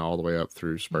Cyprian all the way up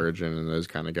through Spurgeon and those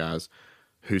kind of guys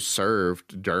who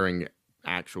served during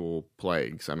actual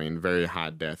plagues. Very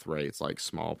high death rates like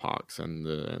smallpox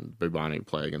and bubonic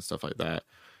plague and stuff like that.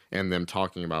 And them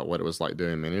talking about what it was like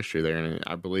doing ministry there. And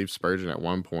I believe Spurgeon at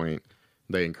one point,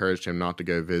 they encouraged him not to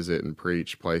go visit and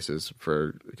preach places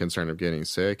for concern of getting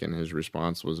sick. And his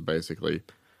response was basically,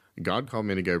 God called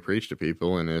me to go preach to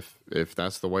people, and if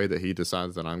that's the way that he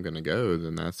decides that I'm going to go,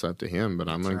 then that's up to him, but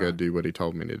I'm going to go do what he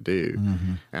told me to do.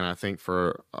 And I think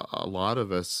for a lot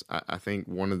of us, I think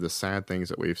one of the sad things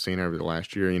that we've seen over the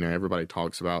last year, everybody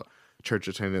talks about church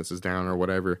attendance is down or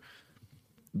whatever.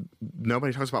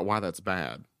 Nobody talks about why that's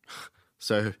bad.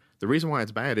 So the reason why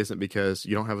it's bad isn't because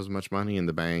you don't have as much money in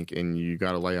the bank and you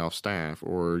got to lay off staff,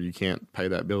 or you can't pay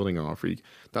that building off.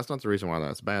 That's not the reason why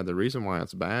that's bad. The reason why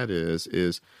it's bad is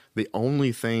the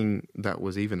only thing that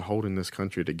was even holding this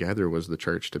country together was the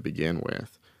church to begin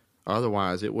with.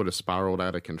 Otherwise, it would have spiraled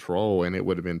out of control, and it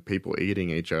would have been people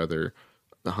eating each other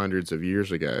hundreds of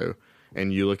years ago.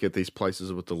 And you look at these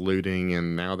places with the looting,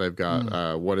 and now they've got,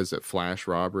 flash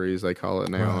robberies, they call it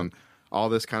now, and all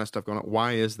this kind of stuff going on.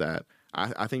 Why is that?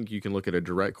 I think you can look at a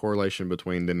direct correlation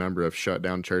between the number of shut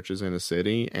down churches in a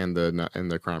city and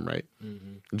the crime rate.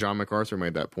 John MacArthur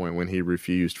made that point when he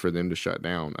refused for them to shut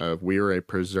down. We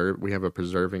have a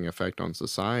preserving effect on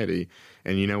society,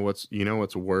 and you know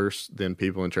what's worse than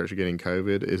people in church getting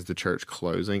COVID is the church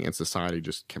closing and society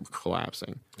just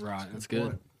collapsing. Right, that's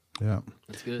good. Yeah.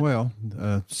 That's good. Well,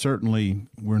 certainly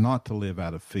we're not to live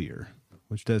out of fear,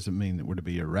 which doesn't mean that we're to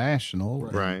be irrational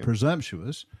Right. and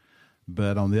presumptuous.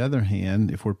 But on the other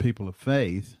hand, if we're people of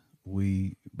faith,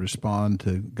 we respond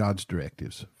to God's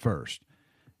directives first.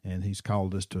 And he's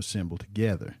called us to assemble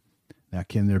together. Now,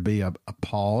 can there be a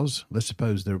pause? Let's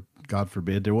suppose there, God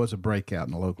forbid, there was a breakout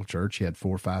in a local church. You had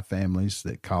 4 or 5 families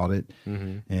that caught it.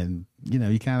 And,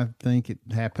 you kind of think it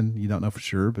happened. You don't know for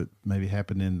sure, but maybe it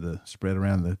happened in the spread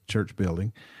around the church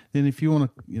building. Then if you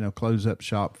want to, close up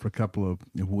shop for a couple of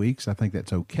weeks, I think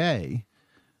that's okay.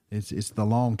 It's the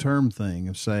long-term thing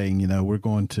of saying, we're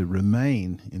going to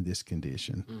remain in this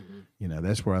condition.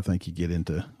 That's where I think you get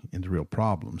into real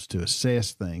problems, to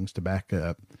assess things, to back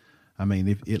up. I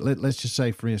mean, let's just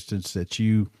say, for instance, that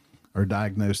you are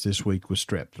diagnosed this week with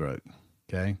strep throat,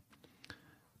 okay?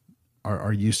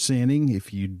 Are you sinning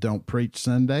if you don't preach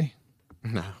Sunday?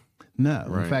 No.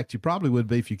 Right. In fact, you probably would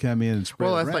be if you come in and spread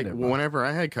Well, it that's around like everybody. whenever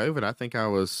I had COVID, I think I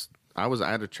was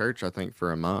out of church, I think,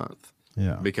 for a month.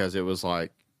 Yeah. Because it was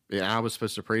like, I was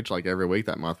supposed to preach like every week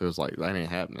that month. It was like, that ain't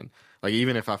happening. Like,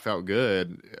 even if I felt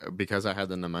good, because I had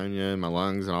the pneumonia in my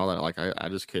lungs and all that, like, I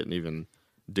just couldn't even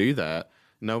do that.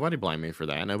 Nobody blamed me for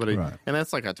that. Nobody. Right. And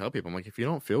that's like I tell people, I'm like, if you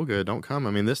don't feel good, don't come.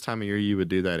 I mean, this time of year, you would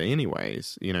do that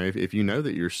anyways. If you know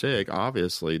that you're sick,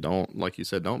 obviously don't, like you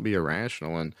said, don't be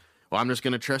irrational and, well, I'm just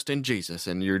going to trust in Jesus,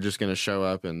 and you're just going to show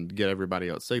up and get everybody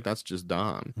else sick. That's just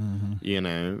dumb,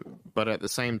 But at the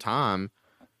same time,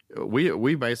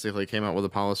 we basically came out with a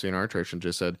policy in our church and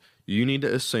just said, you need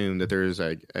to assume that there is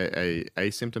a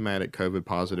asymptomatic COVID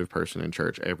positive person in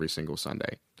church every single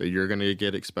Sunday, that you're going to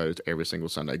get exposed every single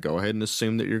Sunday. Go ahead and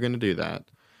assume that you're going to do that.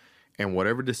 And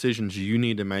whatever decisions you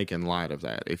need to make in light of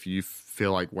that, if you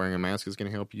feel like wearing a mask is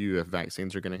going to help you, if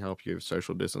vaccines are going to help you, if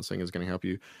social distancing is going to help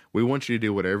you, we want you to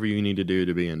do whatever you need to do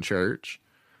to be in church.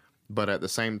 But at the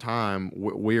same time,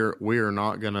 we're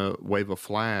not going to wave a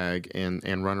flag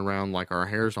and run around like our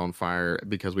hair's on fire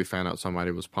because we found out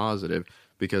somebody was positive.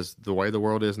 Because the way the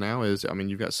world is now is, I mean,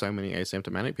 you've got so many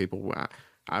asymptomatic people.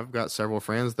 I've got several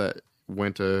friends that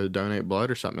went to donate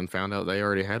blood or something and found out they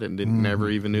already had it and never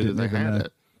even knew that they had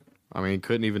it. I mean,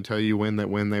 couldn't even tell you when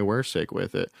they were sick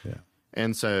with it. Yeah.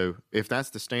 And so if that's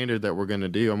the standard that we're going to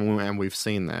do, I mean, and we've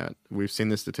seen that. We've seen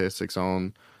the statistics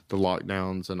on the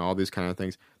lockdowns and all these kind of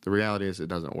things. The reality is it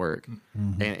doesn't work.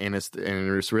 And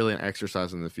it's really an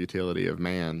exercise in the futility of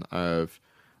man, of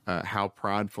how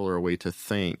prideful are we to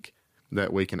think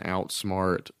that we can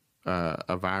outsmart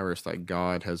a virus that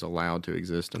God has allowed to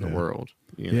exist in the world.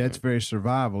 Yeah, it's very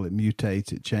survival. It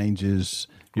mutates, it changes.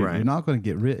 You're not going to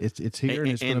get rid. It's here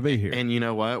and it's going to be here. And you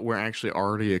know what? We're actually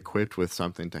already equipped with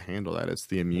something to handle that. It's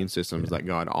the immune systems that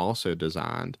God also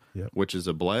designed, which is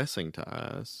a blessing to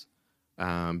us.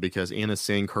 Because in a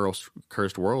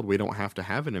sin-cursed world, we don't have to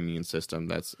have an immune system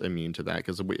that's immune to that,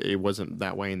 because it wasn't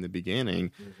that way in the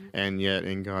beginning. And yet,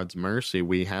 in God's mercy,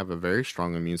 we have a very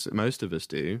strong immune system. Most of us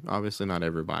do. Obviously, not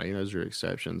everybody. Those are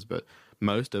exceptions. But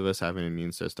most of us have an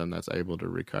immune system that's able to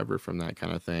recover from that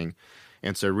kind of thing.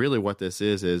 And so really what this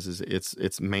is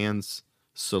it's man's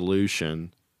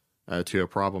solution to a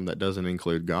problem that doesn't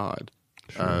include God.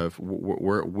 Of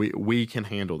we can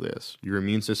handle this. Your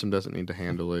immune system doesn't need to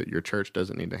handle it. Your church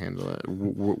doesn't need to handle it.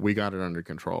 We got it under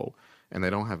control, and they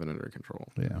don't have it under control.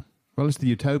 Yeah. Well, it's the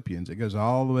utopians. It goes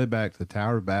all the way back to the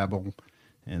Tower of Babel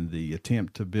and the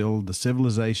attempt to build the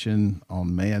civilization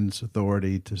on man's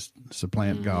authority to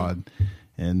supplant God,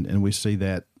 and we see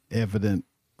that evident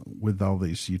with all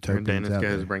these utopians And Dennis out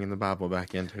goes there. bringing the Bible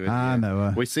back into it. I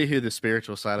know. We see who the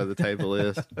spiritual side of the table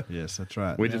is. Yes, that's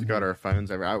right. We just got our phones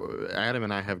over. Adam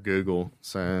and I have Google,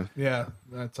 so Yeah,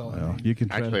 that's all. Well, you can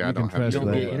trust, Actually, I you can don't have trust You don't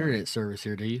Google. get that. internet service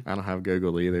here, do you? I don't have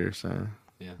Google either. So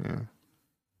Yeah.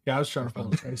 Yeah, I was trying to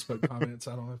find the Facebook comments.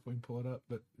 I don't know if we can pull it up,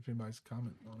 but if anybody's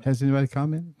commenting on it, Has anybody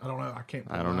commented? I don't know. I can't.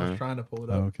 I don't I know. was trying to pull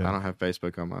it Oh, up. okay. I don't have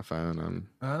Facebook on my phone.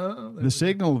 The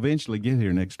signal will eventually get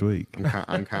here next week.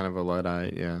 I'm kind of a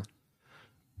Luddite. Yeah.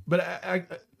 But I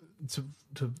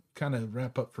to kind of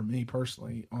wrap up for me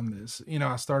personally on this,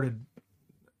 I started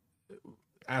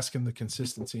asking the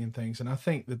consistency and things, and I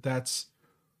think that's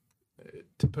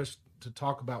to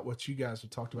talk about what you guys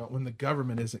have talked about when the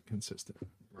government isn't consistent.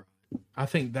 I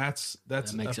think that's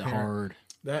That makes it apparent.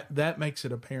 hard. That makes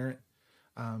it apparent.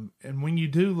 And when you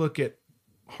do look at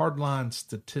hardline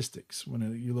statistics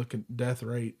when you look at death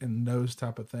rate and those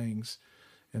type of things,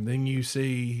 and then you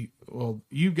see, well,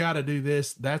 you got to do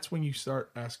this. That's when you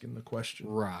start asking the question.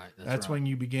 Right. That's right. when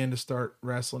you begin to start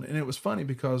wrestling. And it was funny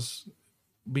because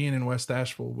being in West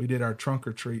Asheville, we did our trunk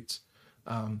or treats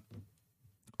on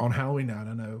Halloween night.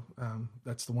 I know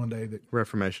that's the one day that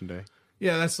Reformation Day.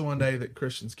 Yeah, that's the one day that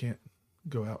Christians can't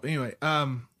go out. Anyway,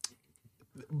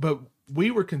 but we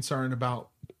were concerned about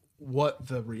what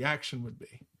the reaction would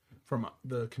be from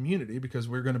the community, because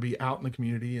we're going to be out in the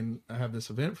community and have this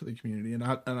event for the community. And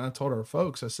I told our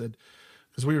folks, I said,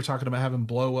 because we were talking about having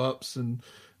blow ups and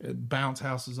bounce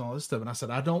houses and all this stuff. And I said,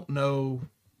 I don't know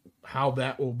how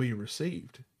that will be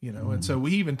received, you know? And so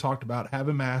we even talked about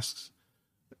having masks,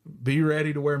 be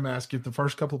ready to wear a mask. If the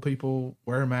first couple of people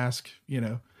wear a mask, you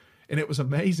know, and it was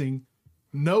amazing.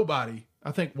 Nobody,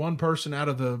 I think one person out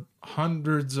of the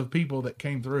hundreds of people that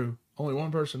came through, only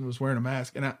one person was wearing a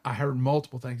mask. And I heard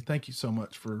multiple things. Thank you so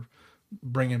much for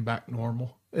bringing back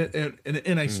normal.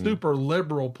 In a super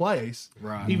liberal place,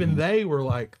 Right. even they were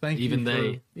like, thank you. Even for,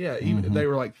 they. yeah, even they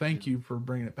were like, thank you for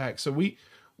bringing it back. So we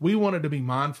wanted to be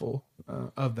mindful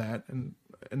of that. And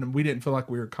we didn't feel like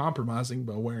we were compromising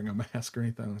by wearing a mask or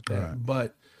anything like that. Right.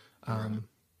 But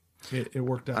it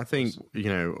worked out. I think, you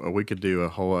know, we could do a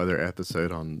whole other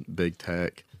episode on big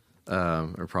tech,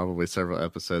 or probably several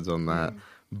episodes on that.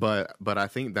 But I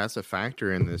think that's a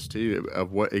factor in this too,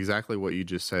 of what you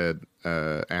just said,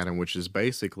 Adam, which is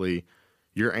basically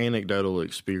your anecdotal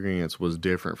experience was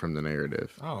different from the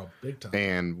narrative. Oh, big time.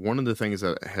 And one of the things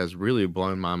that has really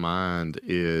blown my mind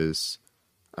is,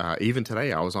 even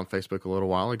today, I was on Facebook a little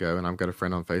while ago, and I've got a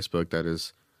friend on Facebook that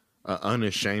is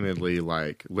unashamedly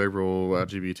like liberal,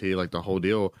 LGBT, like the whole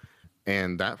deal.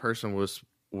 And that person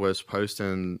was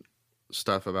posting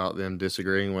stuff about them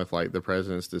disagreeing with like the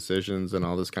president's decisions and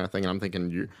all this kind of thing. And I'm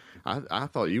thinking, I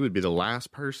thought you would be the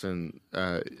last person,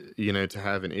 you know, to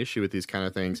have an issue with these kind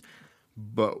of things.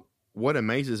 But what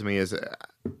amazes me is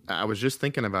I was just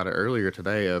thinking about it earlier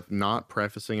today of not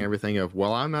prefacing everything of,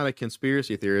 well, I'm not a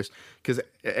conspiracy theorist, because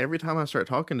every time I start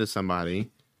talking to somebody,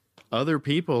 other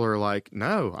people are like,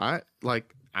 no, I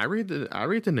read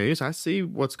the news. I see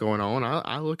what's going on.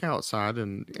 I look outside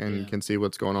and can see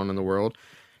what's going on in the world.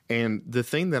 And the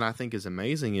thing that I think is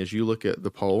amazing is you look at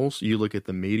the polls, you look at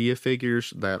the media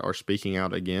figures that are speaking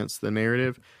out against the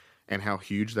narrative and how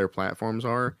huge their platforms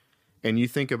are. And you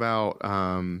think about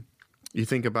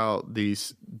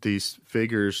these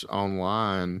figures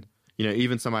online, you know,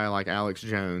 even somebody like Alex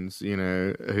Jones, you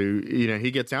know, who, you know, he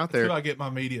gets out there. That's who I get my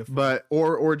media from. But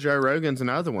or Joe Rogan's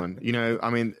another one. You know, I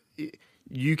mean,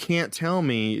 you can't tell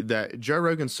me that Joe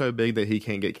Rogan's so big that he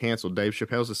can't get canceled. Dave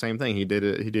Chappelle's the same thing. He did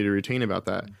a routine about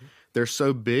that. Mm-hmm. They're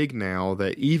so big now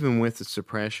that even with the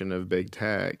suppression of big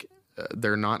tech,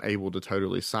 they're not able to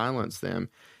totally silence them.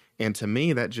 And to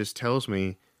me, that just tells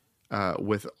me,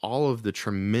 with all of the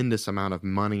tremendous amount of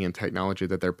money and technology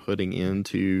that they're putting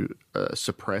into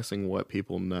suppressing what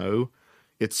people know,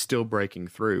 it's still breaking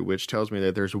through, which tells me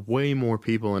that there's way more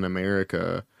people in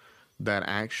America that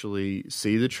actually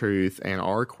see the truth and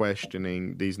are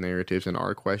questioning these narratives and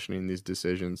are questioning these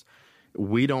decisions.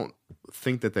 We don't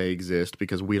think that they exist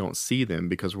because we don't see them,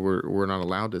 because we're not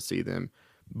allowed to see them.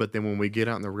 But then when we get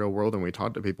out in the real world and we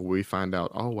talk to people, we find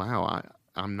out, oh, wow,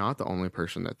 I'm not the only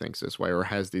person that thinks this way or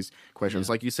has these questions.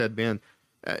 Yeah. Like you said, Ben,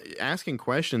 asking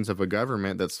questions of a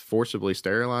government that's forcibly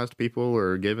sterilized people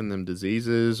or given them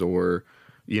diseases or,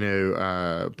 you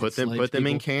know, put them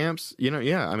in camps, you know,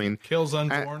 yeah. I mean, kills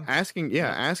unborn.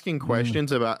 Asking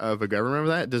questions of a government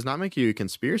that does not make you a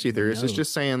conspiracy theorist. No. It's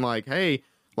just saying like, hey,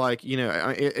 like, you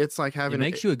know, it's like having, it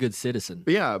makes you a good citizen.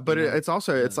 Yeah, but it's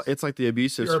also it's like the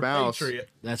abusive You're spouse. A patriot.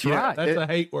 That's right. That's a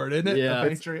hate word, isn't it? Yeah,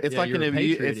 it's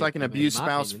like an abused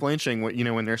spouse flinching when, you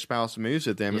know, when their spouse moves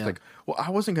at them. Yeah. It's like, well, I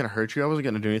wasn't going to hurt you. I wasn't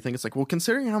going to do anything. It's like, well,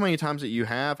 considering how many times that you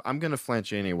have, I'm going to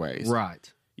flinch anyways.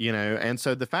 Right. You know, and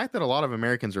so the fact that a lot of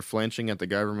Americans are flinching at the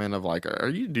government of like,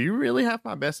 do you really have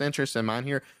my best interests in mind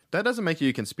here? That doesn't make you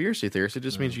a conspiracy theorist. It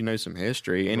just means you know some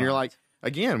history. And you're like,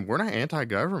 again, we're not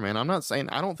anti-government. I'm not saying,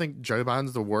 I don't think Joe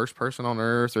Biden's the worst person on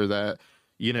earth or that,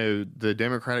 you know, the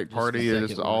Democratic Party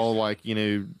is all like, you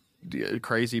know,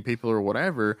 crazy people or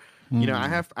whatever. You know,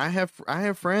 I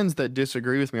have friends that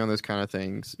disagree with me on those kind of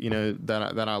things, you know,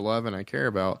 that I love and I care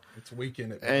about. It's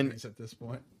weekend at parties at this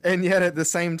point. And yet at the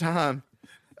same time,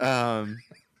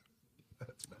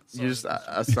 you just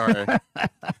sorry.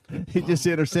 He just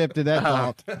intercepted that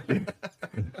thought.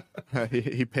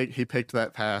 He picked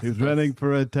that path. He was running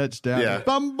for a touchdown. Yeah.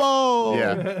 Fumble.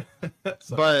 Yeah.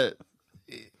 But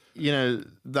you know,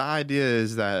 the idea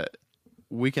is that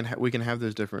we can have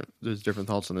those different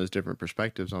thoughts and those different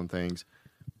perspectives on things,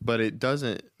 but it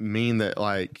doesn't mean that,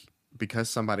 like, because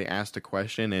somebody asked a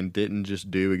question and didn't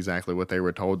just do exactly what they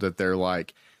were told, that they're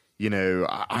like, you know,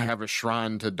 I have a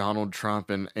shrine to Donald Trump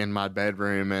in my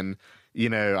bedroom, and, you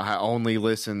know, I only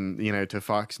listen, you know, to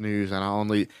Fox News, and I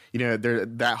only, you know,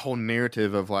 that whole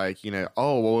narrative of like, you know,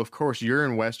 oh, well, of course you're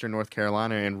in Western North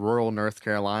Carolina and rural North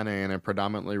Carolina in a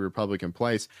predominantly Republican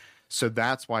place, so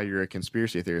that's why you're a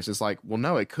conspiracy theorist. It's like, well,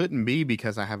 no, it couldn't be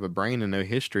because I have a brain and know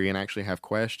history and actually have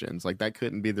questions. Like, that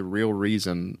couldn't be the real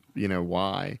reason, you know,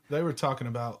 why. They were talking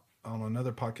about on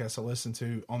another podcast I listened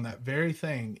to on that very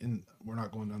thing, and we're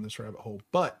not going down this rabbit hole,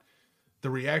 but the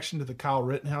reaction to the Kyle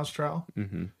Rittenhouse trial.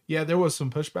 Mm-hmm. Yeah, there was some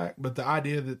pushback, but the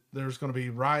idea that there's going to be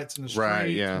riots in the street,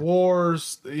 Right, yeah.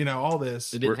 wars, you know, all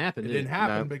this. It didn't happen. It didn't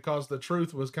happen No. because the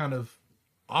truth was kind of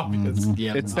obvious.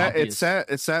 Yeah, It's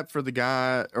except for the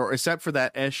guy, or except for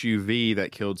that SUV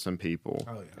that killed some people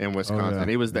in Wisconsin.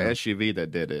 yeah. It was the SUV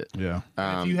that did it. Yeah.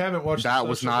 If you haven't watched That The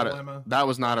was Social not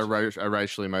Dilemma, a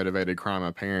racially motivated crime,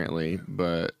 apparently.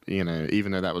 But, you know,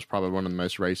 even though that was probably one of the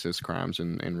most racist crimes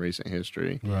in recent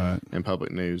history, Right. in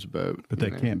public news. But They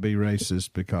you know, can't be racist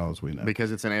because we know. because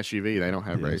it's an SUV. They don't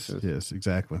have racist. Yes,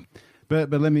 exactly. But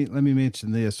let me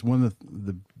mention this. One of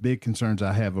the big concerns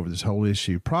I have over this whole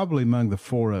issue, probably among the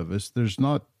four of us, there's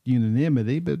not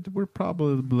unanimity, but we're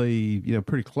probably, you know,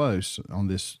 pretty close on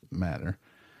this matter.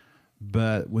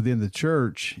 But within the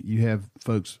church, you have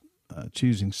folks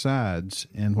choosing sides,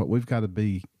 and what we've got to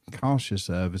be cautious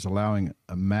of is allowing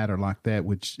a matter like that,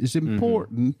 which is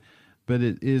important, but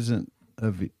it isn't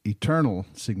of eternal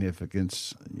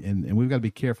significance, and we've got to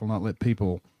be careful not let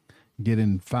people get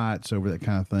in fights over that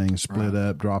kind of thing, split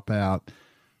up, drop out,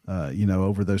 you know,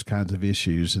 over those kinds of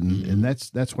issues, and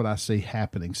that's what I see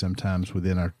happening sometimes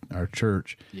within our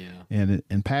church. Yeah.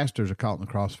 And pastors are caught in the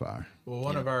crossfire. well,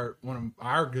 one of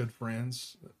our good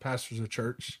friends, pastors of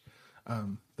church,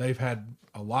 they've had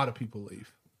a lot of people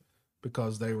leave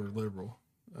because they were liberal,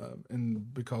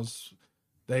 and because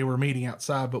they were meeting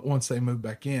outside. But once they moved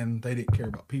back in, they didn't care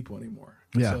about people anymore.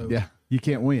 Yeah, So, yeah, you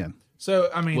can't win.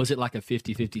 So I mean, Was it like a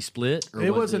 50-50 split? Or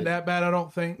it was wasn't that bad, I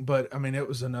don't think, but I mean, it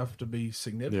was enough to be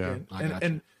significant. I and, got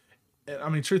and I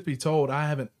mean, truth be told, I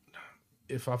haven't.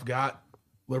 If I've got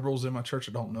liberals in my church,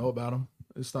 I don't know about them.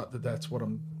 It's not that that's what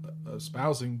I'm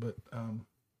espousing, but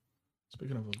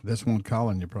speaking of That's one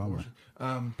calling you probably.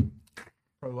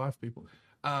 pro-life people,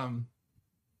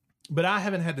 but I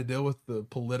haven't had to deal with the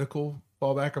political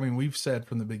fallback. I mean, we've said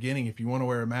from the beginning, if you want to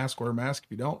wear a mask, wear a mask.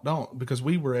 If you don't, because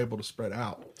we were able to spread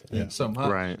out so much.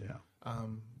 Right. Yeah.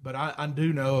 But I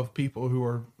do know of people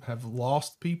who have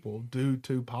lost people due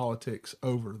to politics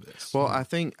over this. Well, I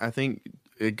think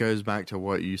it goes back to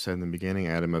what you said in the beginning,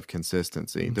 Adam, of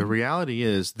consistency. The reality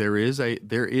is there is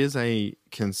a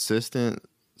consistent,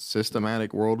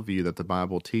 systematic worldview that the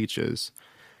Bible teaches,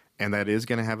 and that is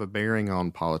going to have a bearing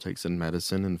on politics and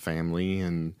medicine and family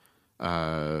and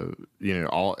you know,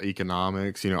 all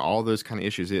economics, you know, all those kind of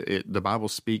issues. The Bible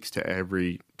speaks to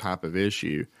every type of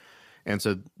issue. And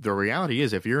so the reality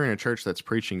is, if you're in a church that's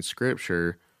preaching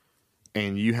scripture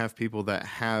and you have people that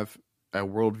have a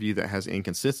worldview that has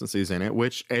inconsistencies in it,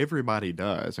 which everybody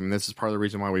does. I mean, this is part of the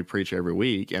reason why we preach every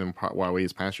week and why we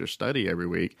as pastors study every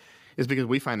week, is because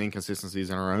we find inconsistencies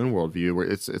in our own worldview, where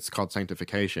it's called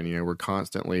sanctification. You know, we're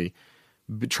constantly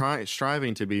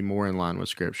striving to be more in line with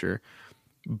scripture.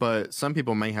 But some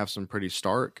people may have some pretty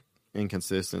stark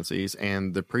inconsistencies,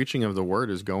 and the preaching of the word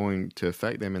is going to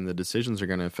affect them, and the decisions are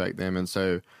going to affect them. And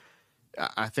so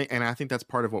I think that's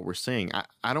part of what we're seeing.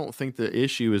 I don't think the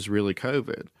issue is really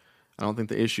COVID. I don't think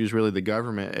the issue is really the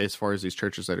government as far as these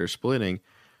churches that are splitting.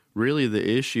 Really,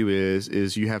 the issue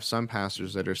is you have some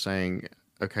pastors that are saying,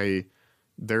 okay,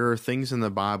 there are things in the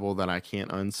Bible that I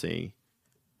can't unsee,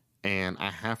 and I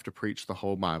have to preach the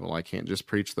whole Bible. I can't just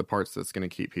preach the parts that's going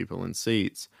to keep people in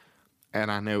seats. And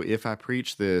I know if I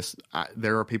preach this,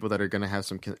 there are people that are going to have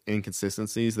some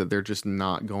inconsistencies that they're just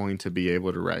not going to be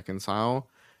able to reconcile,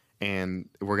 and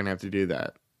we're going to have to do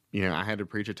that. You know, I had to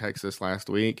preach a text this last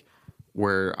week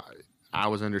where I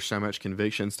was under so much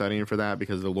conviction studying for that,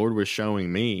 because the Lord was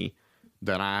showing me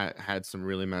that I had some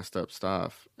really messed up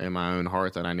stuff in my own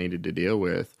heart that I needed to deal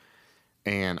with,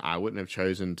 and I wouldn't have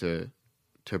chosen to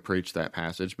preach that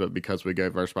passage, but because we go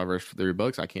verse by verse through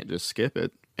books, I can't just skip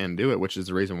it and do it, which is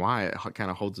the reason why it kind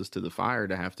of holds us to the fire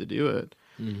to have to do it.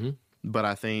 Mm-hmm. But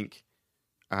I think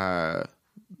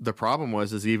the problem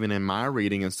is even in my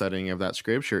reading and studying of that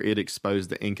scripture, it exposed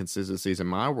the inconsistencies in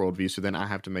my worldview. So then I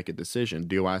have to make a decision.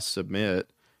 Do I submit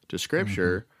to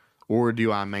scripture, or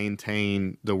do I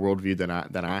maintain the worldview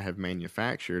that I have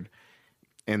manufactured?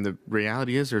 the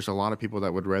reality is, there's a lot of people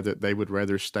that would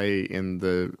rather stay in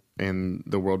the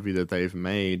worldview that they've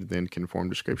made than conform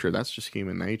to Scripture. That's just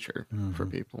human nature for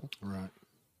people. Right.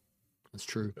 That's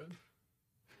true.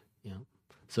 Yeah.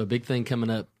 So a big thing coming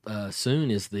up soon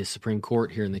is the Supreme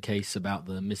Court hearing the case about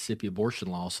the Mississippi abortion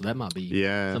law. So that might be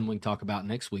something we can talk about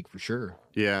next week for sure.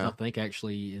 Yeah. I think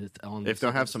actually it's on. If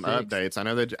they'll have some updates, I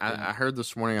know that I heard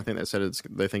this morning. I think they said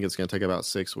they think it's going to take about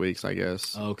 6 weeks. I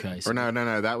guess. Okay. Or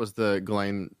no. That was the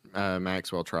Ghislaine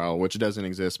Maxwell trial, which doesn't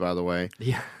exist, by the way.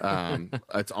 Yeah.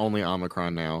 It's only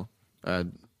Omicron now.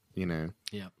 Yeah,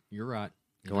 you're right.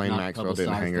 Ghislaine Maxwell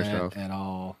didn't hang herself at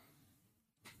all.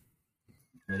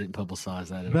 They didn't publicize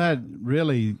that at all. But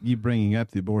really, you bringing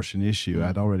up the abortion issue,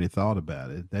 I'd already thought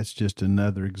about it. That's just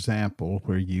another example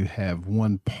where you have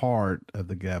one part of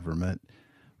the government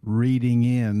reading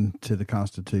into the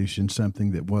Constitution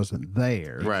something that wasn't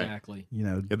there. Right. Exactly.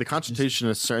 The Constitution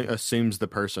assumes the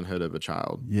personhood of a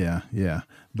child. Yeah.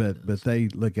 But they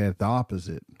look at it the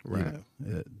opposite. Right.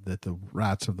 That the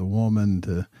rights of the woman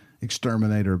to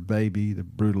exterminate her baby, to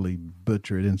brutally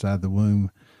butcher it inside the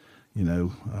womb,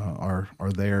 are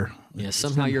there. Yeah,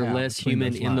 somehow you're less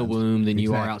human in the womb than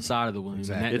you are outside of the womb.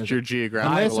 Exactly. And that It's your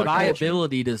geographical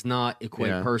viability does not equate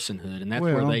Yeah. personhood, and that's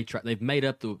where they've made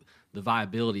up the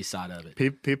viability side of it.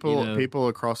 People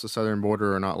across the southern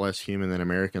border are not less human than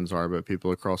Americans are, but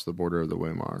people across the border of the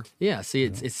womb are. Yeah, see,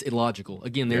 it's illogical.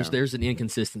 Again, there's an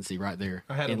inconsistency right there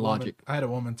in logic. I had a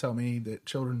woman tell me that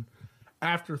children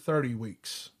after 30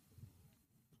 weeks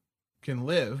can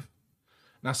live.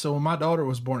 And I said, well, my daughter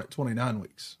was born at 29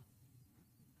 weeks.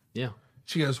 Yeah.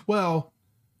 She goes, well,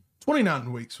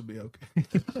 29 weeks would be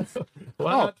okay.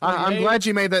 I'm glad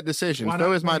you made that decision.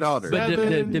 So is my daughter. But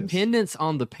the dependence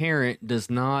on the parent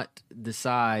does not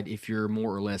decide if you're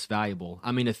more or less valuable.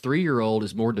 I mean, a 3-year-old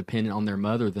is more dependent on their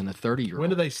mother than a 30-year-old.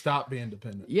 When do they stop being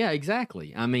dependent? Yeah,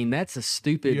 exactly. I mean, that's a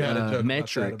stupid You had a joke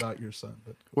metric. about your son.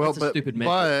 But Well, That's a stupid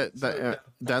metric. but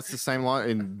that's the same law,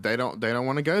 and they don't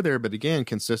want to go there. But again,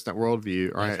 consistent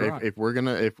worldview, right? That's right. If we're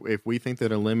gonna if we think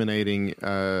that eliminating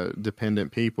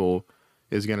dependent people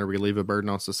is going to relieve a burden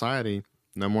on society,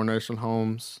 no more nursing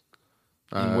homes.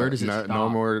 And where does it no, stop? no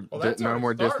more that's no already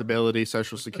more started. disability,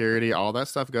 Social Security, all that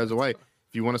stuff goes away.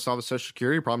 If you want to solve the Social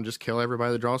Security problem, just kill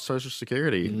everybody that draws Social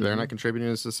Security. They're not contributing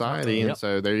to society, and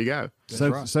so there you go.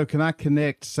 So can I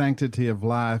connect sanctity of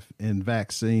life and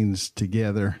vaccines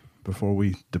together before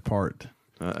we depart?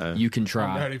 You can I'm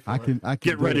try. ready for I it. can Get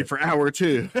do ready it. for hour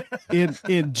 2.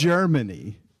 in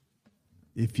Germany.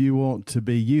 If you want to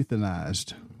be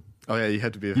euthanized, Oh yeah, you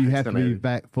have to be. you have to be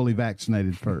vaccinated. fully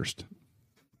vaccinated first.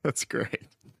 That's great.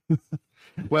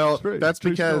 Well, that's True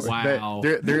because story. Wow.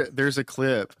 there's a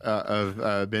clip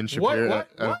of Ben Shapiro.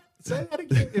 What? Say that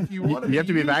again. If you want You have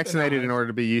to be vaccinated euthanized. in order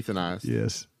to be euthanized.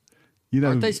 Yes.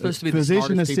 Aren't they supposed to be the smartest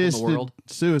people in the physician-assisted world?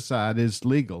 suicide is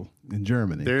legal in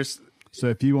Germany. So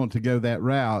if you want to go that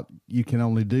route, you can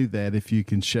only do that if you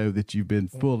can show that you've been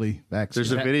fully there's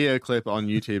vaccinated. a video clip on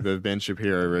YouTube of Ben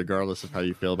Shapiro, regardless of how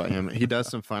you feel about him. He does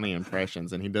some funny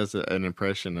impressions, and he does an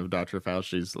impression of Dr.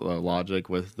 Fauci's logic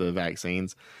with the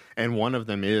vaccines. And one of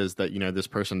them is that, this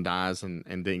person dies and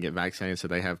didn't get vaccinated, so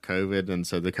they have COVID, and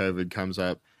so the COVID comes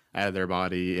up out of their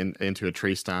body into a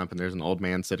tree stump, and there's an old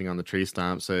man sitting on the tree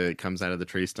stump, so it comes out of the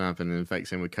tree stump and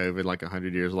infects him with COVID like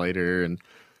 100 years later, and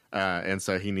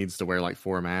so he needs to wear like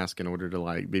 4 masks in order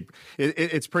to be.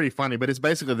 It's pretty funny, but it's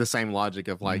basically the same logic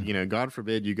of God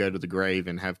forbid you go to the grave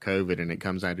and have COVID and it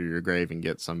comes out of your grave and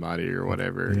gets somebody or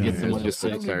whatever. Yeah. Get someone It's just I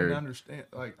don't even absurd. understand.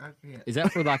 Like, I can't. Is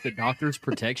that for like the doctor's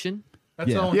protection? That's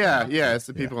Yeah. the only Yeah, it's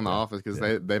the people in the office because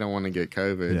they don't want to get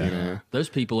COVID. Yeah. Those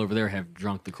people over there have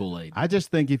drunk the Kool-Aid. I just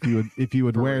think if you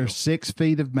would wear 6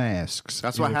 feet of masks,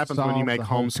 That's it what would happens when you solve make the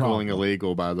whole homeschooling problem.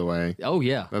 illegal. By the way, Oh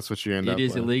yeah, that's what you end up. it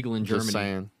is with. illegal in Germany. Just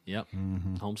saying. Yep,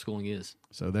 homeschooling is.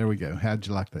 So there we go. How'd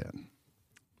you like that?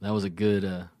 That was a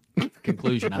good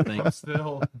conclusion. I think.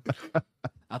 Still,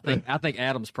 I think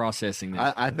Adam's processing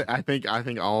that. I think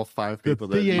all 5 people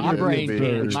The that theater My would brain be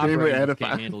can't. My extremely brain just edifying.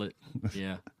 can't handle it.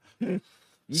 Yeah.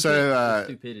 You So, can't handle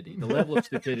stupidity. The level of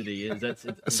stupidity is that's.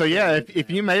 So yeah, if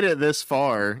you made it this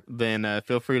far, then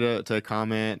feel free to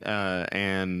comment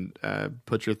and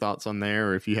put your thoughts on there,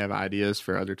 or if you have ideas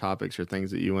for other topics or things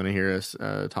that you want to hear us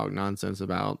talk nonsense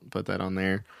about, put that on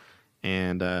there.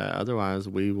 And otherwise,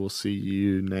 we will see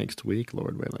you next week,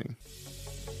 Lord willing.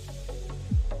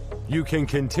 You can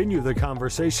continue the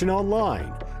conversation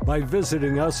online by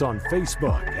visiting us on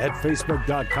Facebook at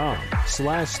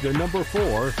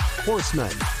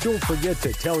facebook.com/4Horsemen. Don't forget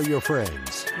to tell your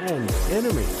friends and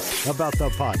enemies about the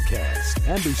podcast,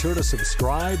 and be sure to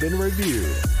subscribe and review.